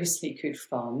seriously good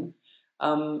fun.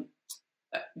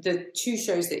 The two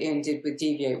shows that Ian did with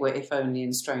DV8 were If Only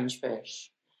and Strange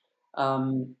Fish.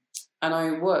 And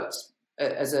I worked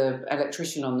as an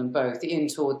electrician on them both. Ian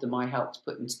toured them, I helped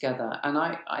put them together. And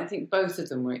I think both of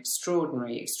them were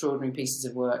extraordinary pieces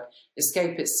of work.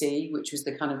 Escape at Sea, which was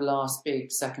the kind of last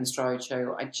big Second Stride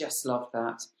show, I just loved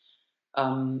that.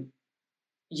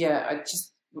 I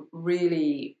just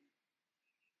really...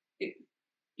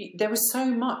 There was so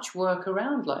much work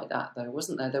around like that, though,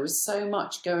 wasn't there? There was so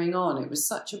much going on. It was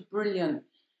such a brilliant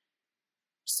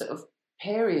sort of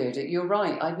period. You're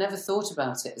right. I'd never thought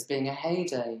about it as being a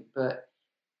heyday, but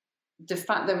the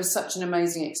fact there was such an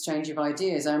amazing exchange of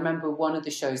ideas. I remember one of the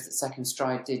shows that Second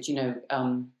Stride did,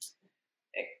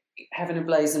 Heaven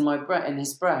Ablaze in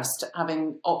His Breast,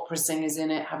 having opera singers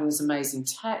in it, having this amazing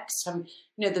text, having,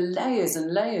 the layers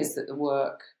and layers that the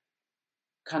work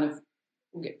kind of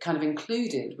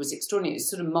included was extraordinary.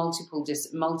 It's sort of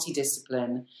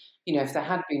multidiscipline. If there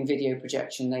had been video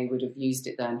projection, they would have used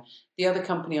it then. The other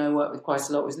company I worked with quite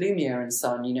a lot was Lumiere and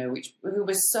Son, which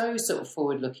was so sort of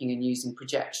forward-looking and using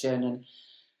projection and,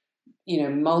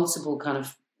 multiple kind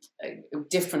of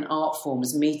different art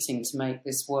forms meeting to make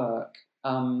this work.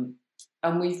 And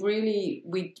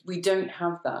we don't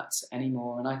have that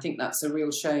anymore. And I think that's a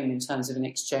real shame in terms of an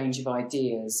exchange of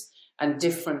ideas and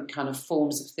different kind of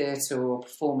forms of theatre or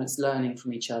performance learning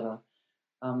from each other,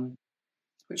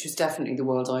 which was definitely the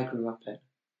world I grew up in.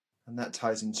 And that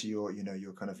ties into your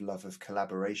kind of love of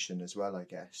collaboration as well, I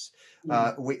guess.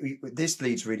 This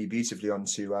leads really beautifully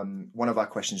onto one of our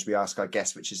questions we ask our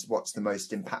guests, which is, what's the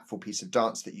most impactful piece of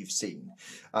dance that you've seen?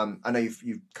 I know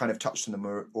you've kind of touched on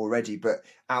them already, but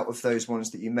out of those ones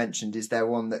that you mentioned, is there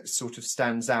one that sort of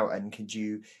stands out, and could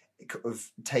you kind of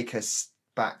take us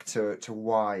back to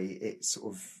why it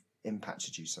sort of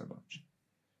impacted you so much?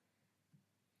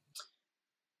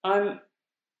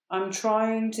 I'm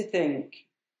trying to think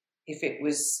if it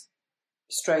was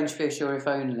Strange Fish or If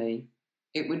Only.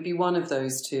 It would be one of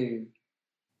those two.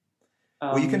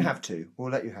 Well, you can have two.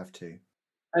 We'll let you have two.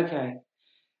 Okay.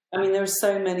 I mean, there are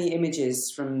so many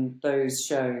images from those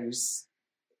shows.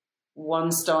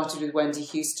 One started with Wendy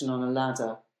Houston on a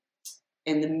ladder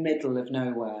in the middle of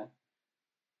nowhere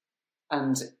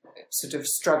and sort of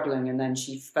struggling, and then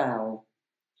she fell,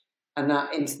 and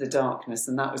that into the darkness,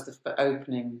 and that was the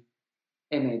opening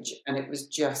image, and it was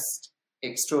just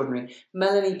extraordinary.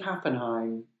 Melanie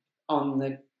Pappenheim on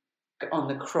the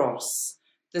cross.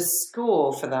 The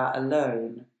score for that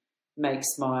alone makes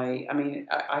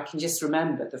I can just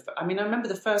remember I remember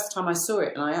the first time I saw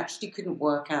it, and I actually couldn't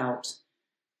work out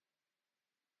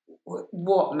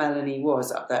what Melanie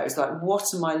was up there. It was like, what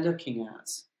am I looking at?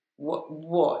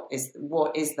 What is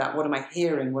that? What am I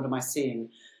hearing? What am I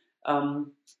seeing?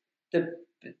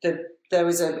 There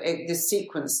was this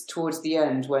sequence towards the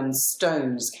end when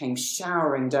stones came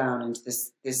showering down into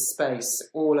this space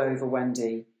all over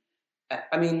Wendy.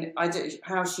 I mean,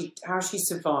 how she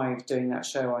survived doing that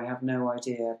show, I have no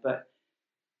idea.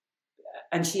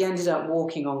 And she ended up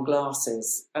walking on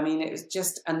glasses. I mean, it was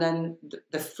just, and then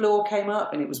the floor came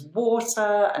up and it was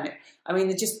water, and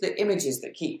just the images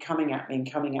that keep coming at me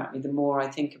the more I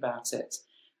think about it.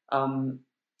 And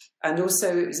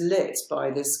also it was lit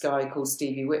by this guy called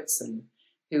Stevie Whitson,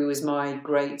 who was my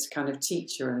great kind of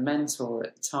teacher and mentor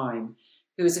at the time,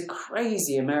 who was a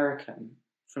crazy American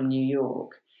from New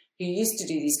York, who used to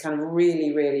do these kind of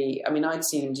really, really, I'd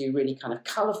seen him do really kind of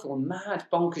colourful, mad,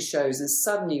 bonkers shows, and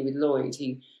suddenly with Lloyd,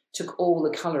 he took all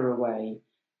the colour away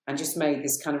and just made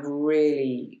this kind of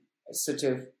really sort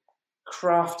of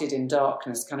crafted in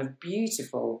darkness, kind of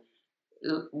beautiful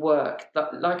work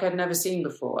like I'd never seen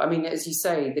before. As you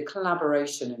say, the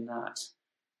collaboration in that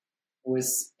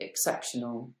was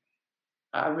exceptional.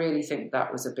 I really think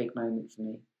that was a big moment for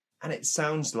me. And it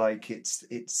sounds like it's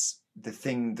the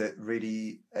thing that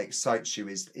really excites you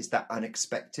is that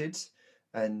unexpected,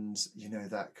 and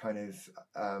that kind of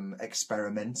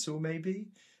experimental maybe,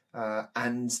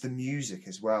 and the music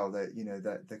as well. That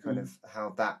the kind of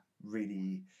how that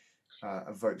really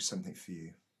evokes something for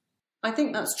you. I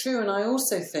think that's true, and I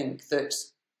also think that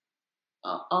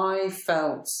I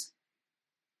felt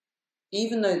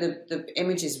even though the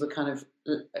images were kind of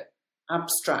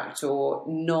abstract or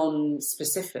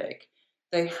non-specific,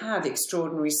 they had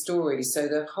extraordinary stories. So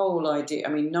the whole idea, I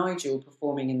mean, Nigel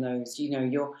performing in those, you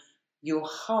know, your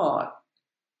heart,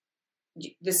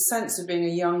 the sense of being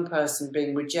a young person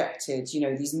being rejected, you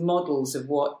know, these models of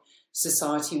what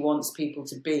society wants people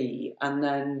to be, and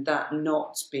then that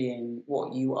not being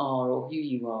what you are or who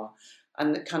you are,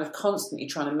 and the kind of constantly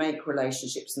trying to make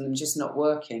relationships and them just not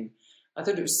working. I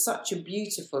thought it was such a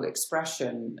beautiful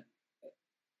expression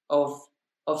of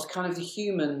kind of the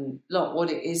human lot, what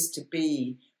it is to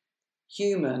be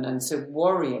human and to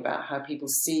worry about how people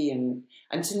see and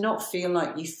to not feel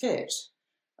like you fit.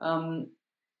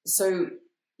 So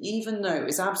even though it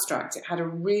was abstract, it had a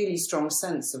really strong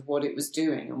sense of what it was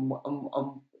doing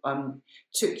and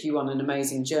took you on an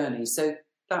amazing journey. So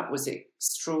that was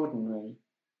extraordinary.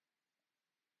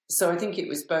 So I think it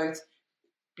was both,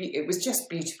 it was just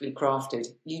beautifully crafted.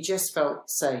 You just felt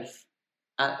safe,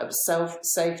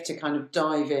 safe to kind of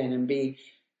dive in and be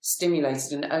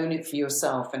stimulated and own it for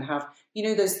yourself and have, you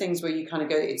know, those things where you kind of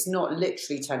go, it's not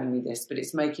literally telling me this, but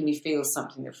it's making me feel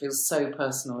something that feels so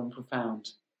personal and profound.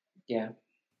 Yeah.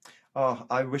 Oh,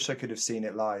 I wish I could have seen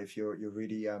it live. You're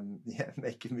really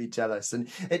making me jealous, and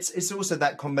it's also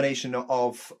that combination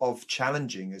of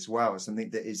challenging as well, something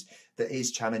that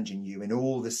is challenging you in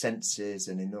all the senses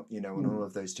and in, you know, in all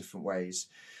of those different ways.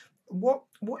 What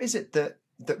is it that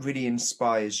really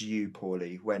inspires you,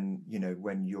 Paulie,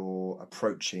 when you're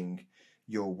approaching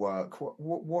your work?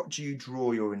 What do you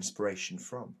draw your inspiration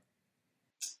from?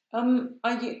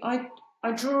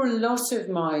 I draw a lot of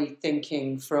my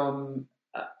thinking from.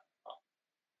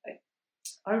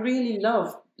 I really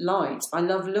love light. I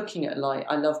love looking at light.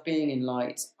 I love being in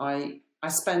light. I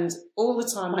spend all the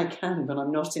time I can when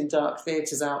I'm not in dark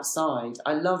theatres outside.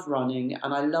 I love running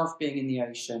and I love being in the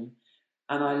ocean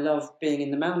and I love being in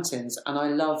the mountains and I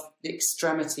love the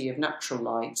extremity of natural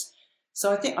light.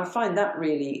 So I find that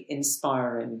really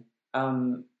inspiring.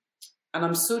 And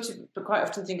I'm but quite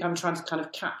often think I'm trying to kind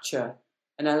of capture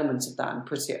an element of that and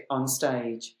put it on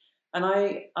stage. And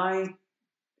I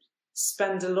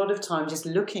spend a lot of time just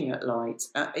looking at light.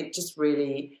 It just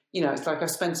really, you know, it's like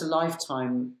I've spent a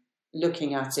lifetime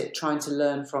looking at it, trying to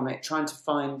learn from it, trying to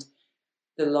find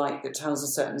the light that tells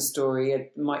a certain story.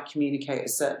 It might communicate a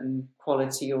certain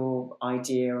quality or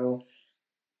idea, or,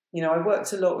 you know, I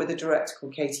worked a lot with a director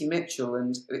called Katie Mitchell,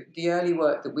 and the early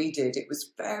work that we did, it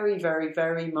was very, very,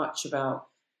 very much about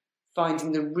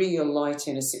finding the real light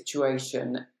in a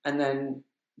situation and then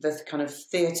the kind of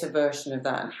theatre version of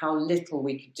that and how little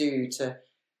we could do to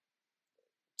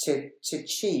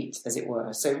cheat, as it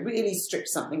were. So really strip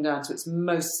something down to its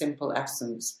most simple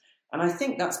essence. And I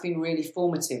think that's been really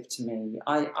formative to me.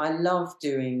 I love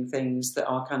doing things that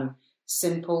are kind of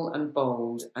simple and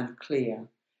bold and clear.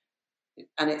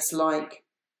 And it's like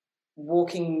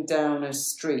walking down a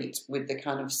street with the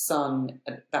kind of sun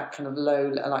at that kind of low,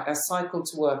 like I cycled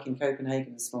to work in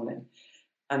Copenhagen this morning,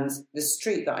 and the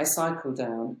street that I cycle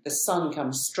down, the sun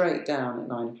comes straight down at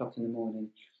 9 o'clock in the morning.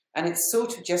 And it's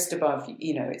sort of just above,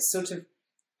 you know, it's sort of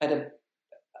at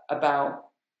about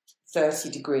 30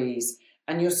 degrees.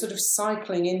 And you're sort of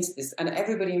cycling into this, and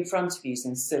everybody in front of you is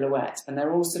in silhouette, and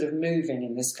they're all sort of moving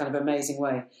in this kind of amazing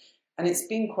way. And it's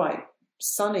been quite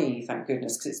sunny, thank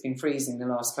goodness, because it's been freezing the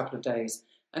last couple of days.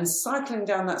 And cycling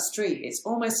down that street, it's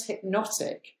almost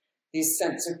hypnotic, this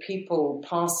sense of people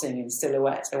passing in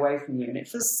silhouette away from you, and it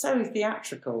feels so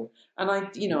theatrical. And I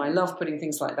love putting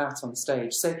things like that on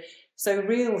stage. So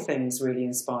real things really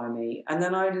inspire me. And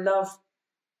then I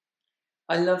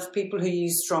love people who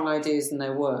use strong ideas in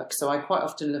their work. So I quite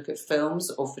often look at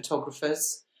films or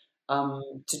photographers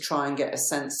to try and get a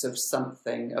sense of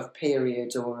something, of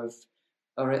period or of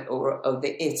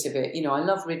the it of it. You know, I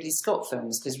love Ridley Scott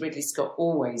films because Ridley Scott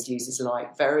always uses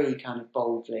light very kind of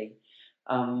boldly.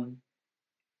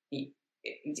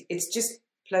 It's just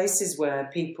places where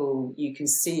people you can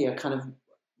see are kind of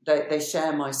they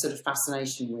share my sort of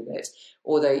fascination with it,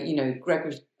 or they, you know,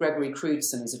 Gregory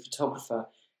Crewdson as a photographer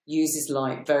uses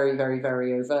light very, very,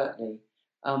 very overtly.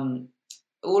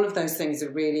 All of those things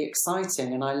are really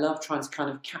exciting, and I love trying to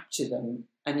kind of capture them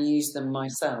and use them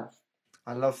myself.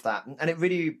 I love that. And it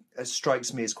really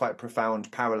strikes me as quite a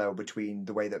profound parallel between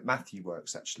the way that Matthew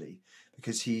works, actually,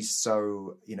 because he's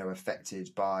so, you know,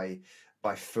 affected by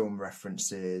film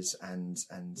references and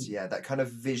yeah, that kind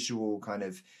of visual kind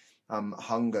of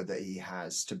hunger that he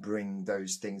has to bring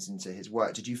those things into his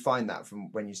work. Did you find that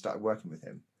from when you started working with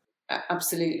him?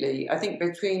 Absolutely. I think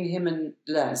between him and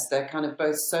Les, they're kind of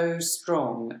both so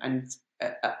strong and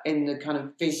in the kind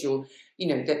of visual, you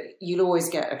know, that you'll always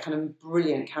get a kind of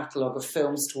brilliant catalogue of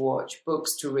films to watch,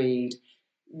 books to read,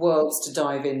 worlds to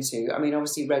dive into. I mean,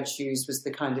 obviously Red Shoes was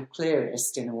the kind of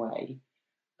clearest in a way,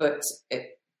 but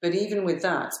even with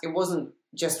that, it wasn't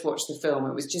just watch the film.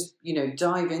 It was just,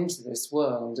 dive into this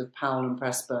world of Powell and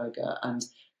Pressburger and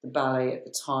the ballet at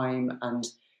the time. And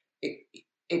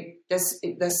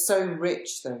they're so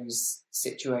rich, those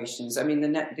situations. I mean,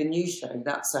 the new show,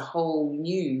 that's a whole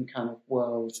new kind of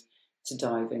world to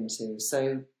dive into.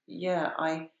 So, yeah,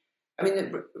 I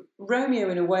mean, Romeo,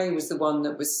 in a way, was the one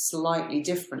that was slightly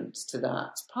different to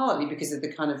that, partly because of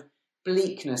the kind of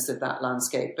bleakness of that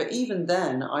landscape. But even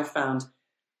then, I found,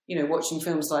 watching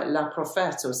films like La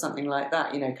Prophète or something like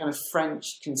that, kind of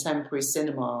French contemporary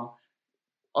cinema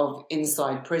of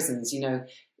inside prisons,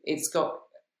 it's got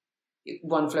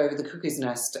One Flew Over the Cuckoo's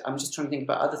Nest. I'm just trying to think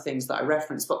about other things that I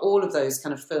reference. But all of those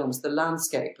kind of films, the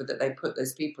landscape that they put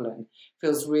those people in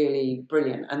feels really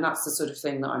brilliant. And that's the sort of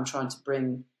thing that I'm trying to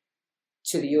bring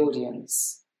to the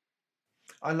audience.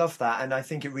 I love that, and I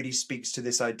think it really speaks to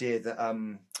this idea that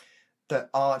that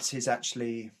art is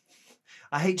actually,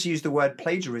 I hate to use the word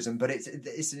plagiarism, but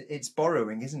it's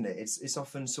borrowing, isn't it? It's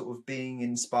often sort of being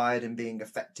inspired and being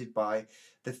affected by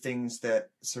the things that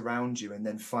surround you, and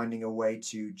then finding a way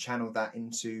to channel that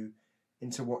into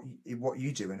what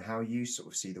you do and how you sort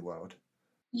of see the world.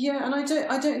 Yeah, and I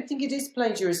don't think it is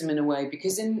plagiarism in a way,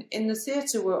 because in the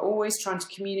theatre we're always trying to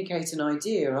communicate an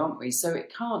idea, aren't we? So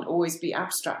it can't always be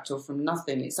abstract or from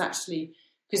nothing. It's actually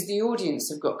because the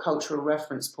audience have got cultural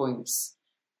reference points,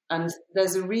 and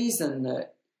there's a reason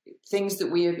that things that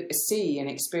we see and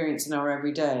experience in our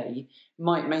everyday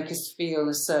might make us feel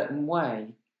a certain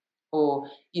way. Or,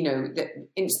 that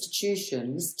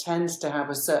institutions tend to have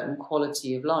a certain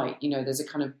quality of light. There's a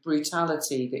kind of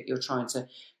brutality that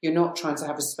you're not trying to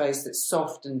have a space that's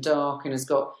soft and dark and has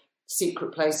got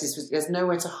secret places. There's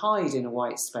nowhere to hide in a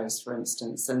white space, for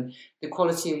instance. And the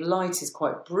quality of light is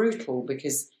quite brutal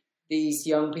because these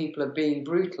young people are being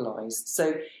brutalised.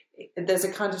 So there's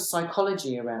a kind of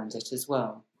psychology around it as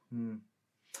well. Mm.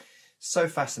 So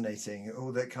fascinating.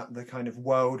 All the kind of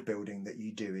world building that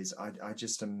you do is, I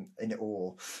just am in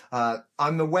awe.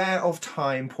 I'm aware of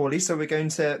time, Paulie, so we're going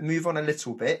to move on a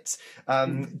little bit.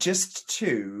 Just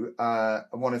to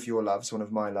one of your loves, one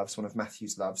of my loves, one of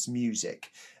Matthew's loves,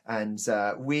 music. And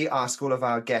we ask all of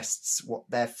our guests what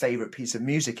their favourite piece of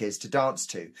music is to dance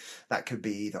to. That could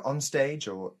be either on stage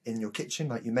or in your kitchen,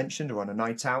 like you mentioned, or on a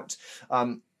night out.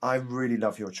 I really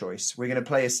love your choice. We're going to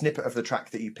play a snippet of the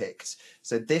track that you picked.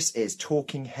 So this is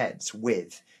Talking Heads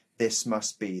with This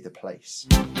Must Be the Place.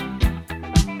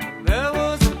 There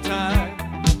was a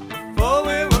time before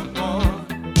we were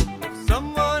born.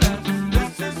 Someone asked,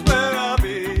 this is where I'll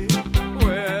be,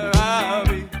 where I'll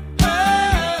be.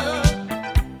 Oh,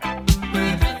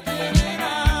 we're drifting it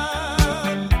out.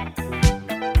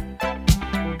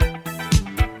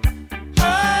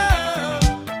 Oh,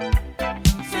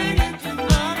 singing to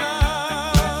my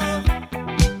love.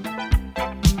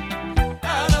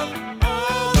 Out of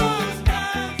all those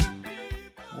kinds of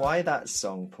people. Why that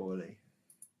song, Paulie?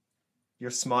 You're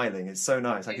smiling. It's so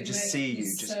nice. I could just see you.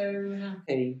 Just so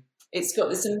happy. It's got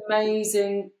this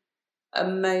amazing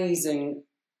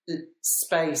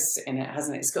space in it,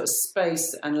 hasn't it? It's got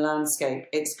space and landscape.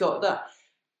 It's got that.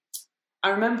 I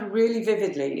remember really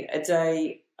vividly a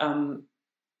day on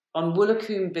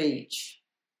Woolacombe Beach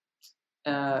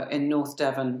in North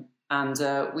Devon, and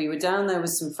we were down there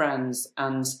with some friends,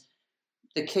 and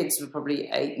the kids were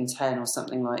probably 8 and 10 or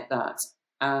something like that,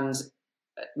 and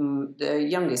the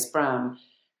youngest, Bram,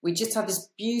 we just had this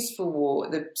beautiful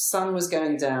walk. The sun was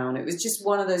going down. It was just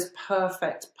one of those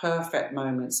perfect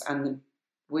moments. And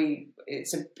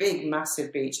it's a big,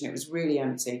 massive beach, and it was really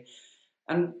empty.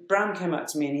 And Bram came up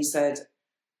to me and he said,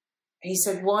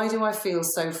 "Why do I feel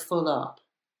so full up?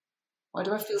 Why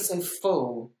do I feel so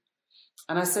full?"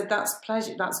 And I said, "That's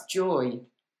pleasure. That's joy.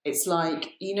 It's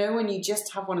like, when you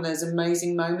just have one of those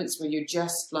amazing moments where you're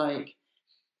just like,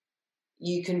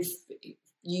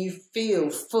 you feel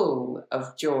full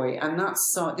of joy." And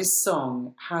this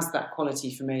song has that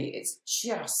quality for me. It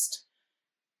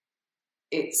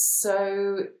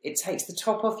takes the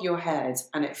top off your head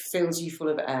and it fills you full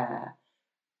of air.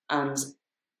 And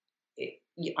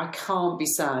I can't be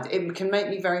sad. It can make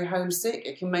me very homesick.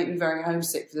 It can make me very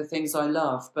homesick for the things I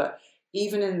love. But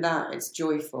even in that, it's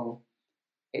joyful.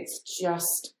 It's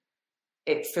just,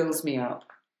 it fills me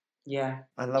up. Yeah.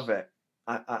 I love it.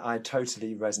 I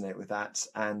totally resonate with that,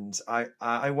 and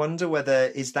I wonder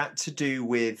whether is that to do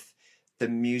with the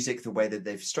music, the way that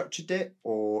they've structured it,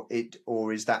 or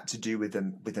is that to do with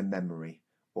the memory,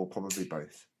 or probably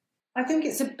both? I think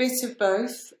it's a bit of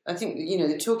both. I think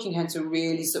the Talking Heads are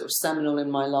really sort of seminal in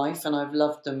my life, and I've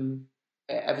loved them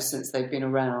ever since they've been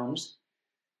around.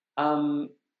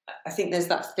 I think there's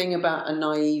that thing about a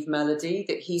naive melody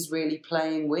that he's really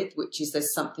playing with, which is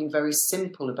there's something very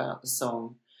simple about the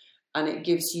song, and it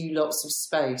gives you lots of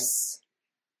space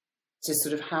to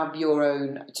sort of have your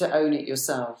own, to own it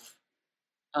yourself.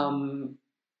 And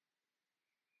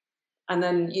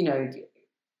then, you know,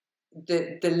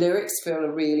 the lyrics feel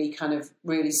a really kind of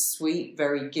really sweet,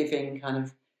 very giving kind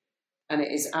of, and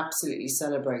it is absolutely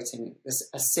celebrating the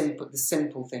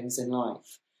simple things in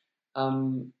life.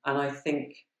 And I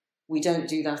think we don't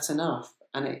do that enough,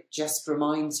 and it just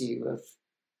reminds you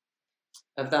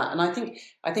of that. And I think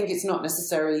it's not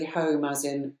necessarily home as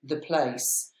in the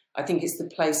place. I think it's the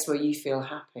place where you feel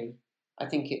happy. I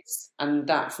think and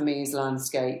that for me is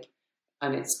landscape,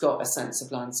 and it's got a sense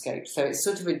of landscape. So it's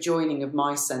sort of a joining of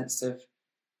my sense of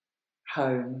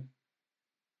home.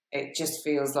 It just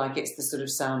feels like it's the sort of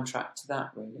soundtrack to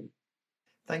that, really.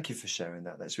 Thank you for sharing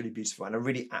that. That's really beautiful, and a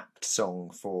really apt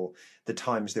song for the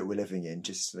times that we're living in.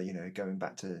 Just, you know, going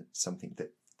back to something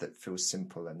that feels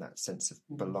simple and that sense of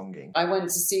belonging. I went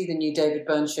to see the new David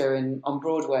Byrne show on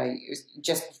Broadway. It was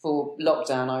just before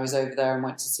lockdown. I was over there and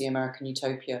went to see American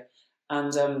Utopia,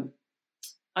 and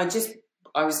I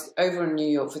was over in New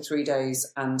York for 3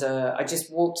 days, and I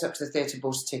just walked up to the theatre,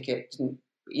 bought a ticket. Didn't,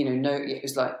 you know, it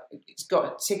was like, it's got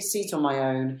a seat on my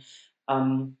own.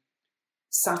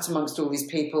 Sat amongst all these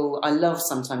people. I love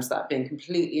sometimes that, being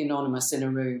completely anonymous in a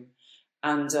room.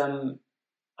 And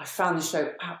I found the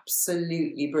show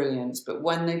absolutely brilliant. But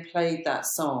when they played that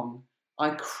song,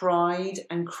 I cried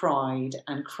and cried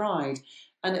and cried.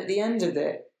 And at the end of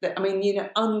it, I mean, you know,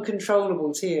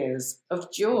 uncontrollable tears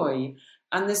of joy.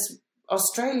 And this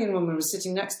Australian woman was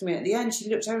sitting next to me at the end. She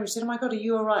looked over and said, "Oh my God, are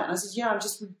you all right?" And I said, "Yeah, I'm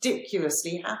just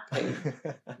ridiculously happy."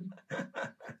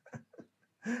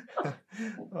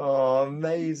 Oh,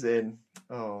 amazing.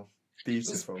 Oh,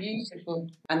 beautiful. It was beautiful.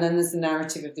 And then there's the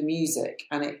narrative of the music,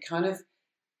 and it kind of,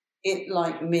 it,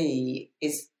 like me,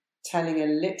 is telling a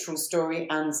literal story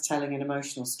and telling an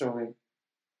emotional story.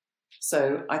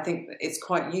 So I think it's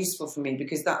quite useful for me,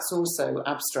 because that's also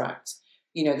abstract.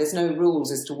 You know, there's no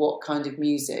rules as to what kind of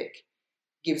music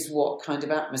gives what kind of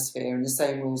atmosphere, and the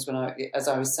same rules as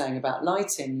I was saying about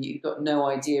lighting, you've got no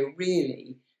idea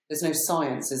really. There's no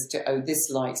science as to, oh, this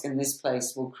light in this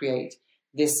place will create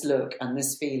this look and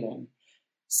this feeling.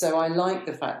 So I like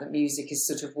the fact that music is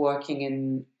sort of working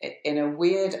in a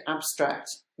weird, abstract,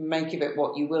 make of it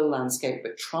what you will landscape,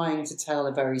 but trying to tell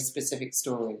a very specific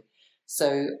story.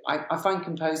 So I find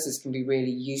composers can be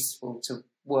really useful to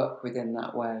work with in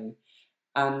that way.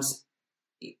 And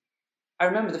I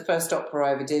remember the first opera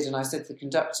I ever did, and I said to the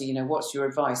conductor, you know, what's your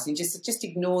advice? And he just said, just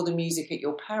ignore the music at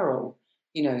your peril,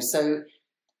 you know. So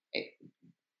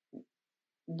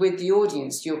with the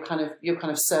audience, you're kind of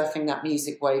surfing that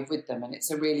music wave with them, and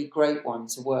it's a really great one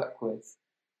to work with.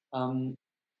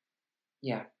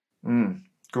 Yeah.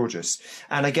 Gorgeous.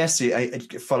 And I guess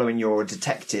following your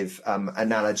detective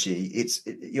analogy,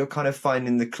 you're kind of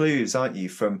finding the clues, aren't you,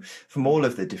 from all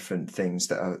of the different things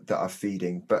that are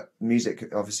feeding. But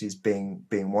music obviously is being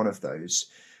one of those.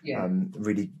 Yeah.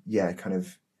 Really, yeah, kind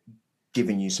of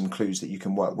giving you some clues that you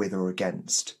can work with or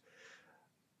against.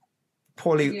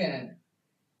 Paulie, yeah.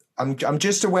 I'm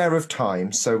just aware of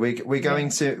time, so we're going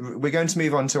to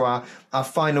move on to our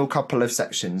final couple of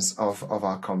sections of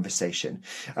our conversation.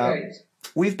 Great.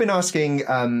 We've been asking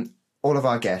all of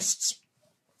our guests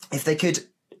if they could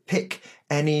pick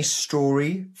any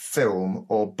story, film,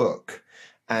 or book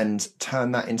and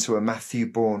turn that into a Matthew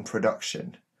Bourne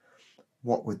production.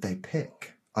 What would they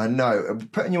pick? I know, I'm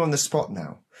putting you on the spot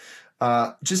now.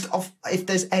 If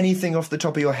there's anything off the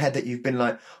top of your head that you've been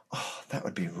like, oh, that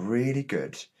would be really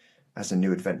good as a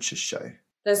New Adventures show.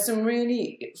 There's some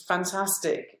really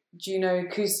fantastic. Do you know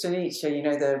Koustanic? You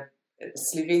know, the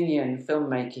Slovenian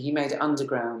filmmaker. He made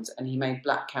Underground, and he made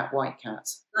Black Cat, White Cat.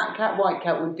 Black Cat, White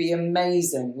Cat would be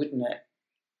amazing, wouldn't it?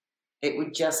 It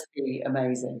would just be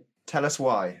amazing. Tell us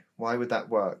why. Why would that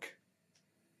work?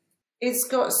 It's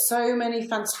got so many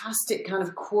fantastic kind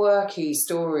of quirky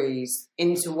stories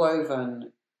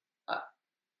interwoven,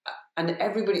 and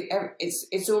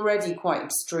it's already quite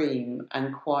extreme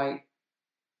and quite.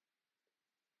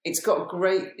 It's got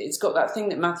that thing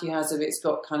that Matthew has of it's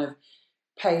got kind of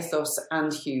pathos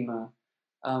and humour.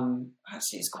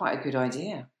 Actually, it's quite a good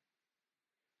idea.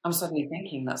 I'm suddenly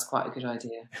thinking that's quite a good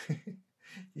idea.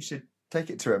 You should take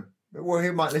it to him. Well,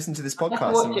 he might listen to this podcast.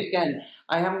 I'll watch it again.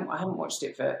 I haven't watched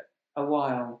it for a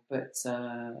while, but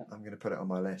I'm going to put it on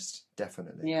my list,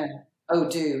 definitely. Yeah. Oh,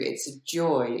 do. It's a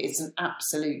joy. It's an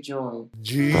absolute joy.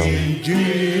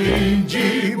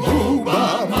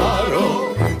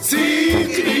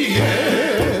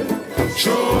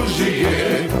 Čo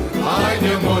žije, a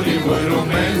nemoli vojno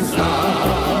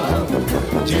mensa.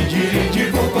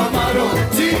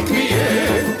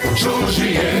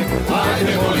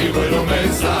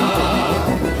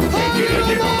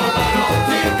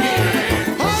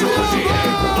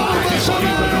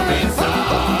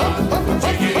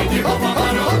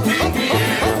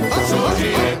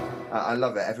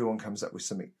 love it. Everyone comes up with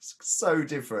something so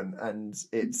different, and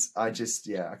I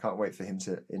can't wait for him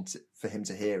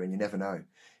to hear. And you never know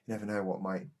what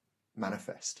might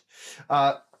manifest.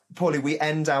 Paulie, we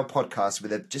end our podcast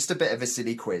with just a bit of a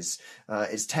silly quiz.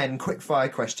 It's 10 quick-fire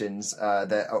questions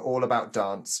that are all about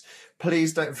dance.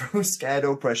 Please don't feel scared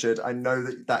or pressured. I know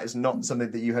that is not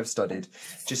something that you have studied.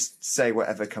 Just say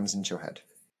whatever comes into your head.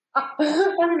 I'm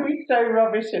going to be so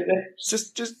rubbish at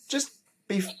this. Just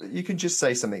be. You can just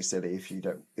say something silly if you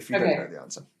don't know the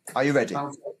answer. Are you ready?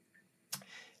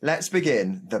 Let's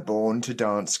begin the Born to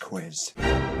Dance quiz.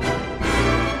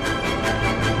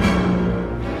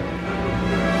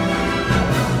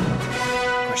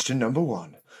 Question number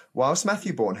 1. Whilst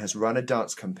Matthew Bourne has run a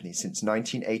dance company since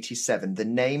 1987, the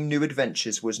name New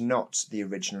Adventures was not the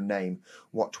original name.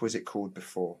 What was it called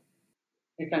before?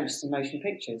 Adventures in Motion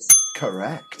Pictures.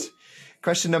 Correct.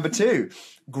 Question number 2.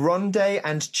 Grande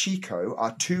and Chico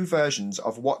are 2 versions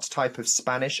of what type of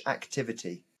Spanish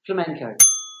activity? Flamenco.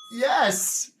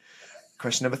 Yes!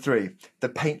 Question number 3. The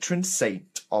patron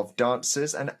saint of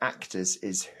dancers and actors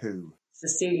is who?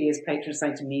 Cecilia's patron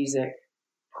saint of music.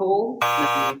 Paul?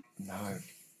 No.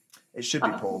 It should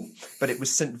be Paul, but it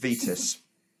was St. Vitus.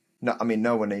 No, I mean,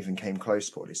 no one even came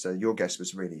close, Paulie, so your guess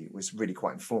was really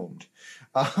quite informed.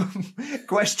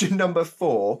 Question number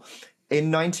 4.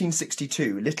 In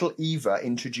 1962, Little Eva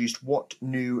introduced what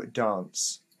new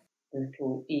dance?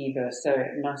 Little Eva, so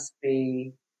it must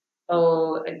be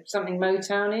something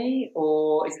Motown-y,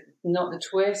 or is it not the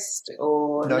twist?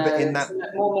 Or no, but in that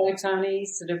more Motown-y,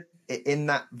 sort of. In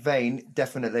that vein,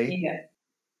 definitely. Yeah.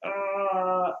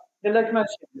 The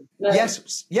locomotion. No.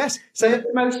 Yes. Say it.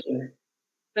 Locomotion.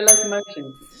 The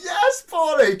locomotion. Yes,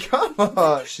 Paulie, come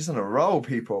on. She's on a roll,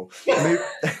 people.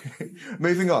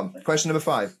 Moving on. Question number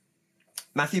 5.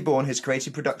 Matthew Bourne has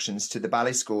created productions to the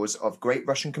ballet scores of great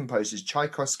Russian composers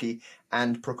Tchaikovsky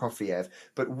and Prokofiev,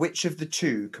 but which of the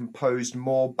 2 composed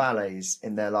more ballets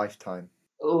in their lifetime?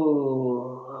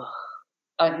 Oh,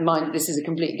 this is a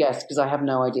complete guess because I have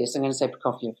no idea, so I'm going to say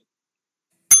Prokofiev.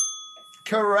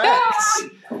 Correct.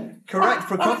 Correct.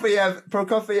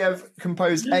 Prokofiev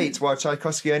composed 8, while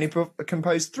Tchaikovsky only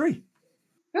composed 3.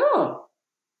 Oh.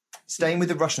 Staying with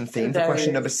the Russian theme for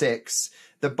question number 6,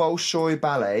 the Bolshoi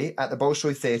Ballet at the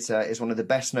Bolshoi Theatre is one of the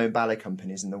best-known ballet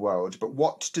companies in the world. But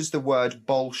what does the word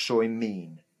Bolshoi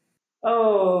mean?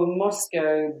 Oh,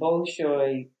 Moscow,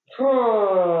 Bolshoi.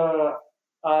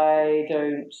 I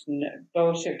don't know.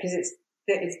 Bolshoi, because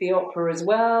it's the opera as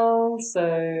well, so...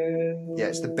 Yeah,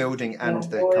 it's the building and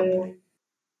the royal. company.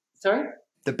 Sorry?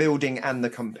 The building and the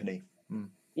company.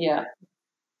 Yeah.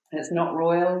 And it's not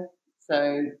royal,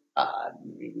 so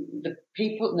the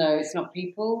people... No, it's not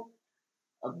people.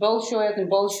 Bolshoi as in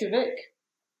Bolshevik.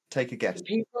 Take a guess.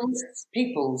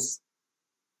 People's.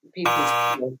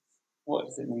 What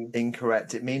does it mean?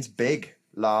 Incorrect. It means big,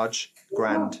 large,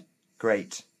 grand,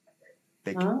 great.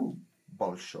 Big.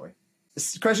 Bolshoi.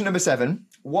 Question number 7.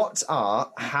 What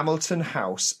are Hamilton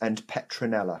House and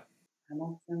Petronella?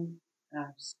 Hamilton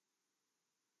House.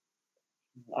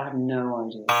 I have no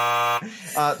idea.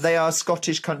 They are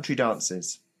Scottish country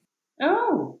dances.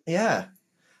 Oh. Yeah.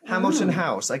 Hamilton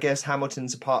House. I guess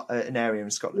Hamilton's an area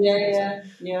in Scotland.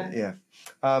 Yeah.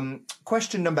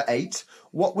 Question number 8.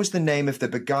 What was the name of the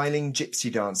beguiling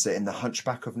gypsy dancer in The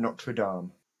Hunchback of Notre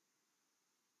Dame?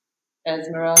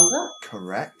 Esmeralda.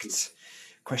 Correct.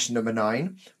 Question number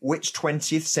 9. Which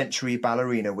 20th century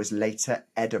ballerina was later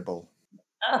edible?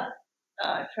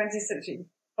 20th century.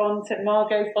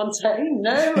 Margot Fontaine?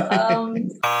 No.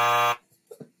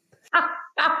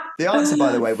 The answer,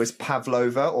 by the way, was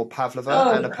Pavlova or Pavlova.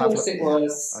 Oh, and of course it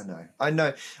was. I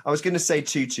know. I was going to say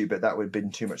Tutu, but that would have been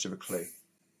too much of a clue.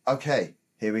 Okay,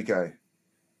 here we go.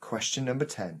 Question number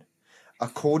 10.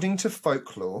 According to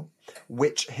folklore,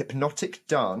 which hypnotic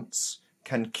dance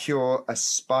can cure a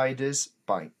spider's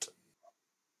bite?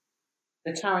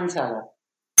 The Tarantella.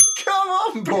 Come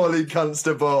on, Paulie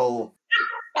Constable.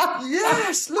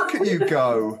 Yes, look at you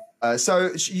go.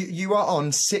 So you are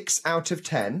on 6 out of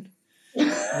 10.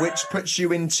 Which puts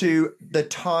you into the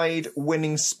tied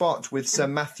winning spot with Sir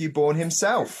Matthew Bourne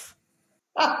himself.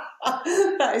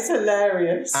 That is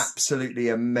hilarious. Absolutely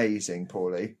amazing,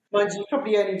 Paulie. Mind you've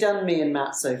probably only done me and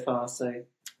Matt so far, so...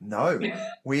 No,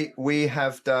 we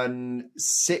have done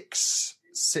six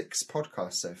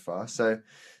podcasts so far, so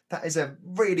that is a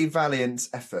really valiant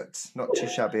effort. Not too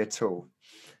shabby at all.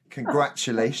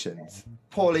 Congratulations.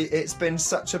 Paulie, it's been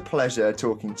such a pleasure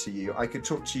talking to you. I could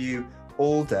talk to you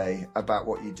all day about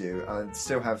what you do. I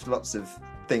still have lots of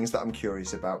things that I'm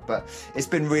curious about. But it's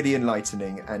been really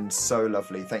enlightening and so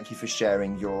lovely. Thank you for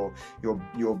sharing your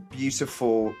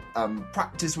beautiful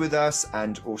practice with us,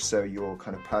 and also your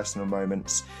kind of personal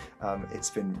moments. It's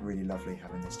been really lovely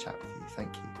having this chat with you.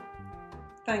 Thank you.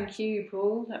 Thank you,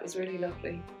 Paul. That was really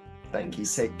lovely. Thank you.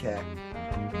 Take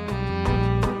care.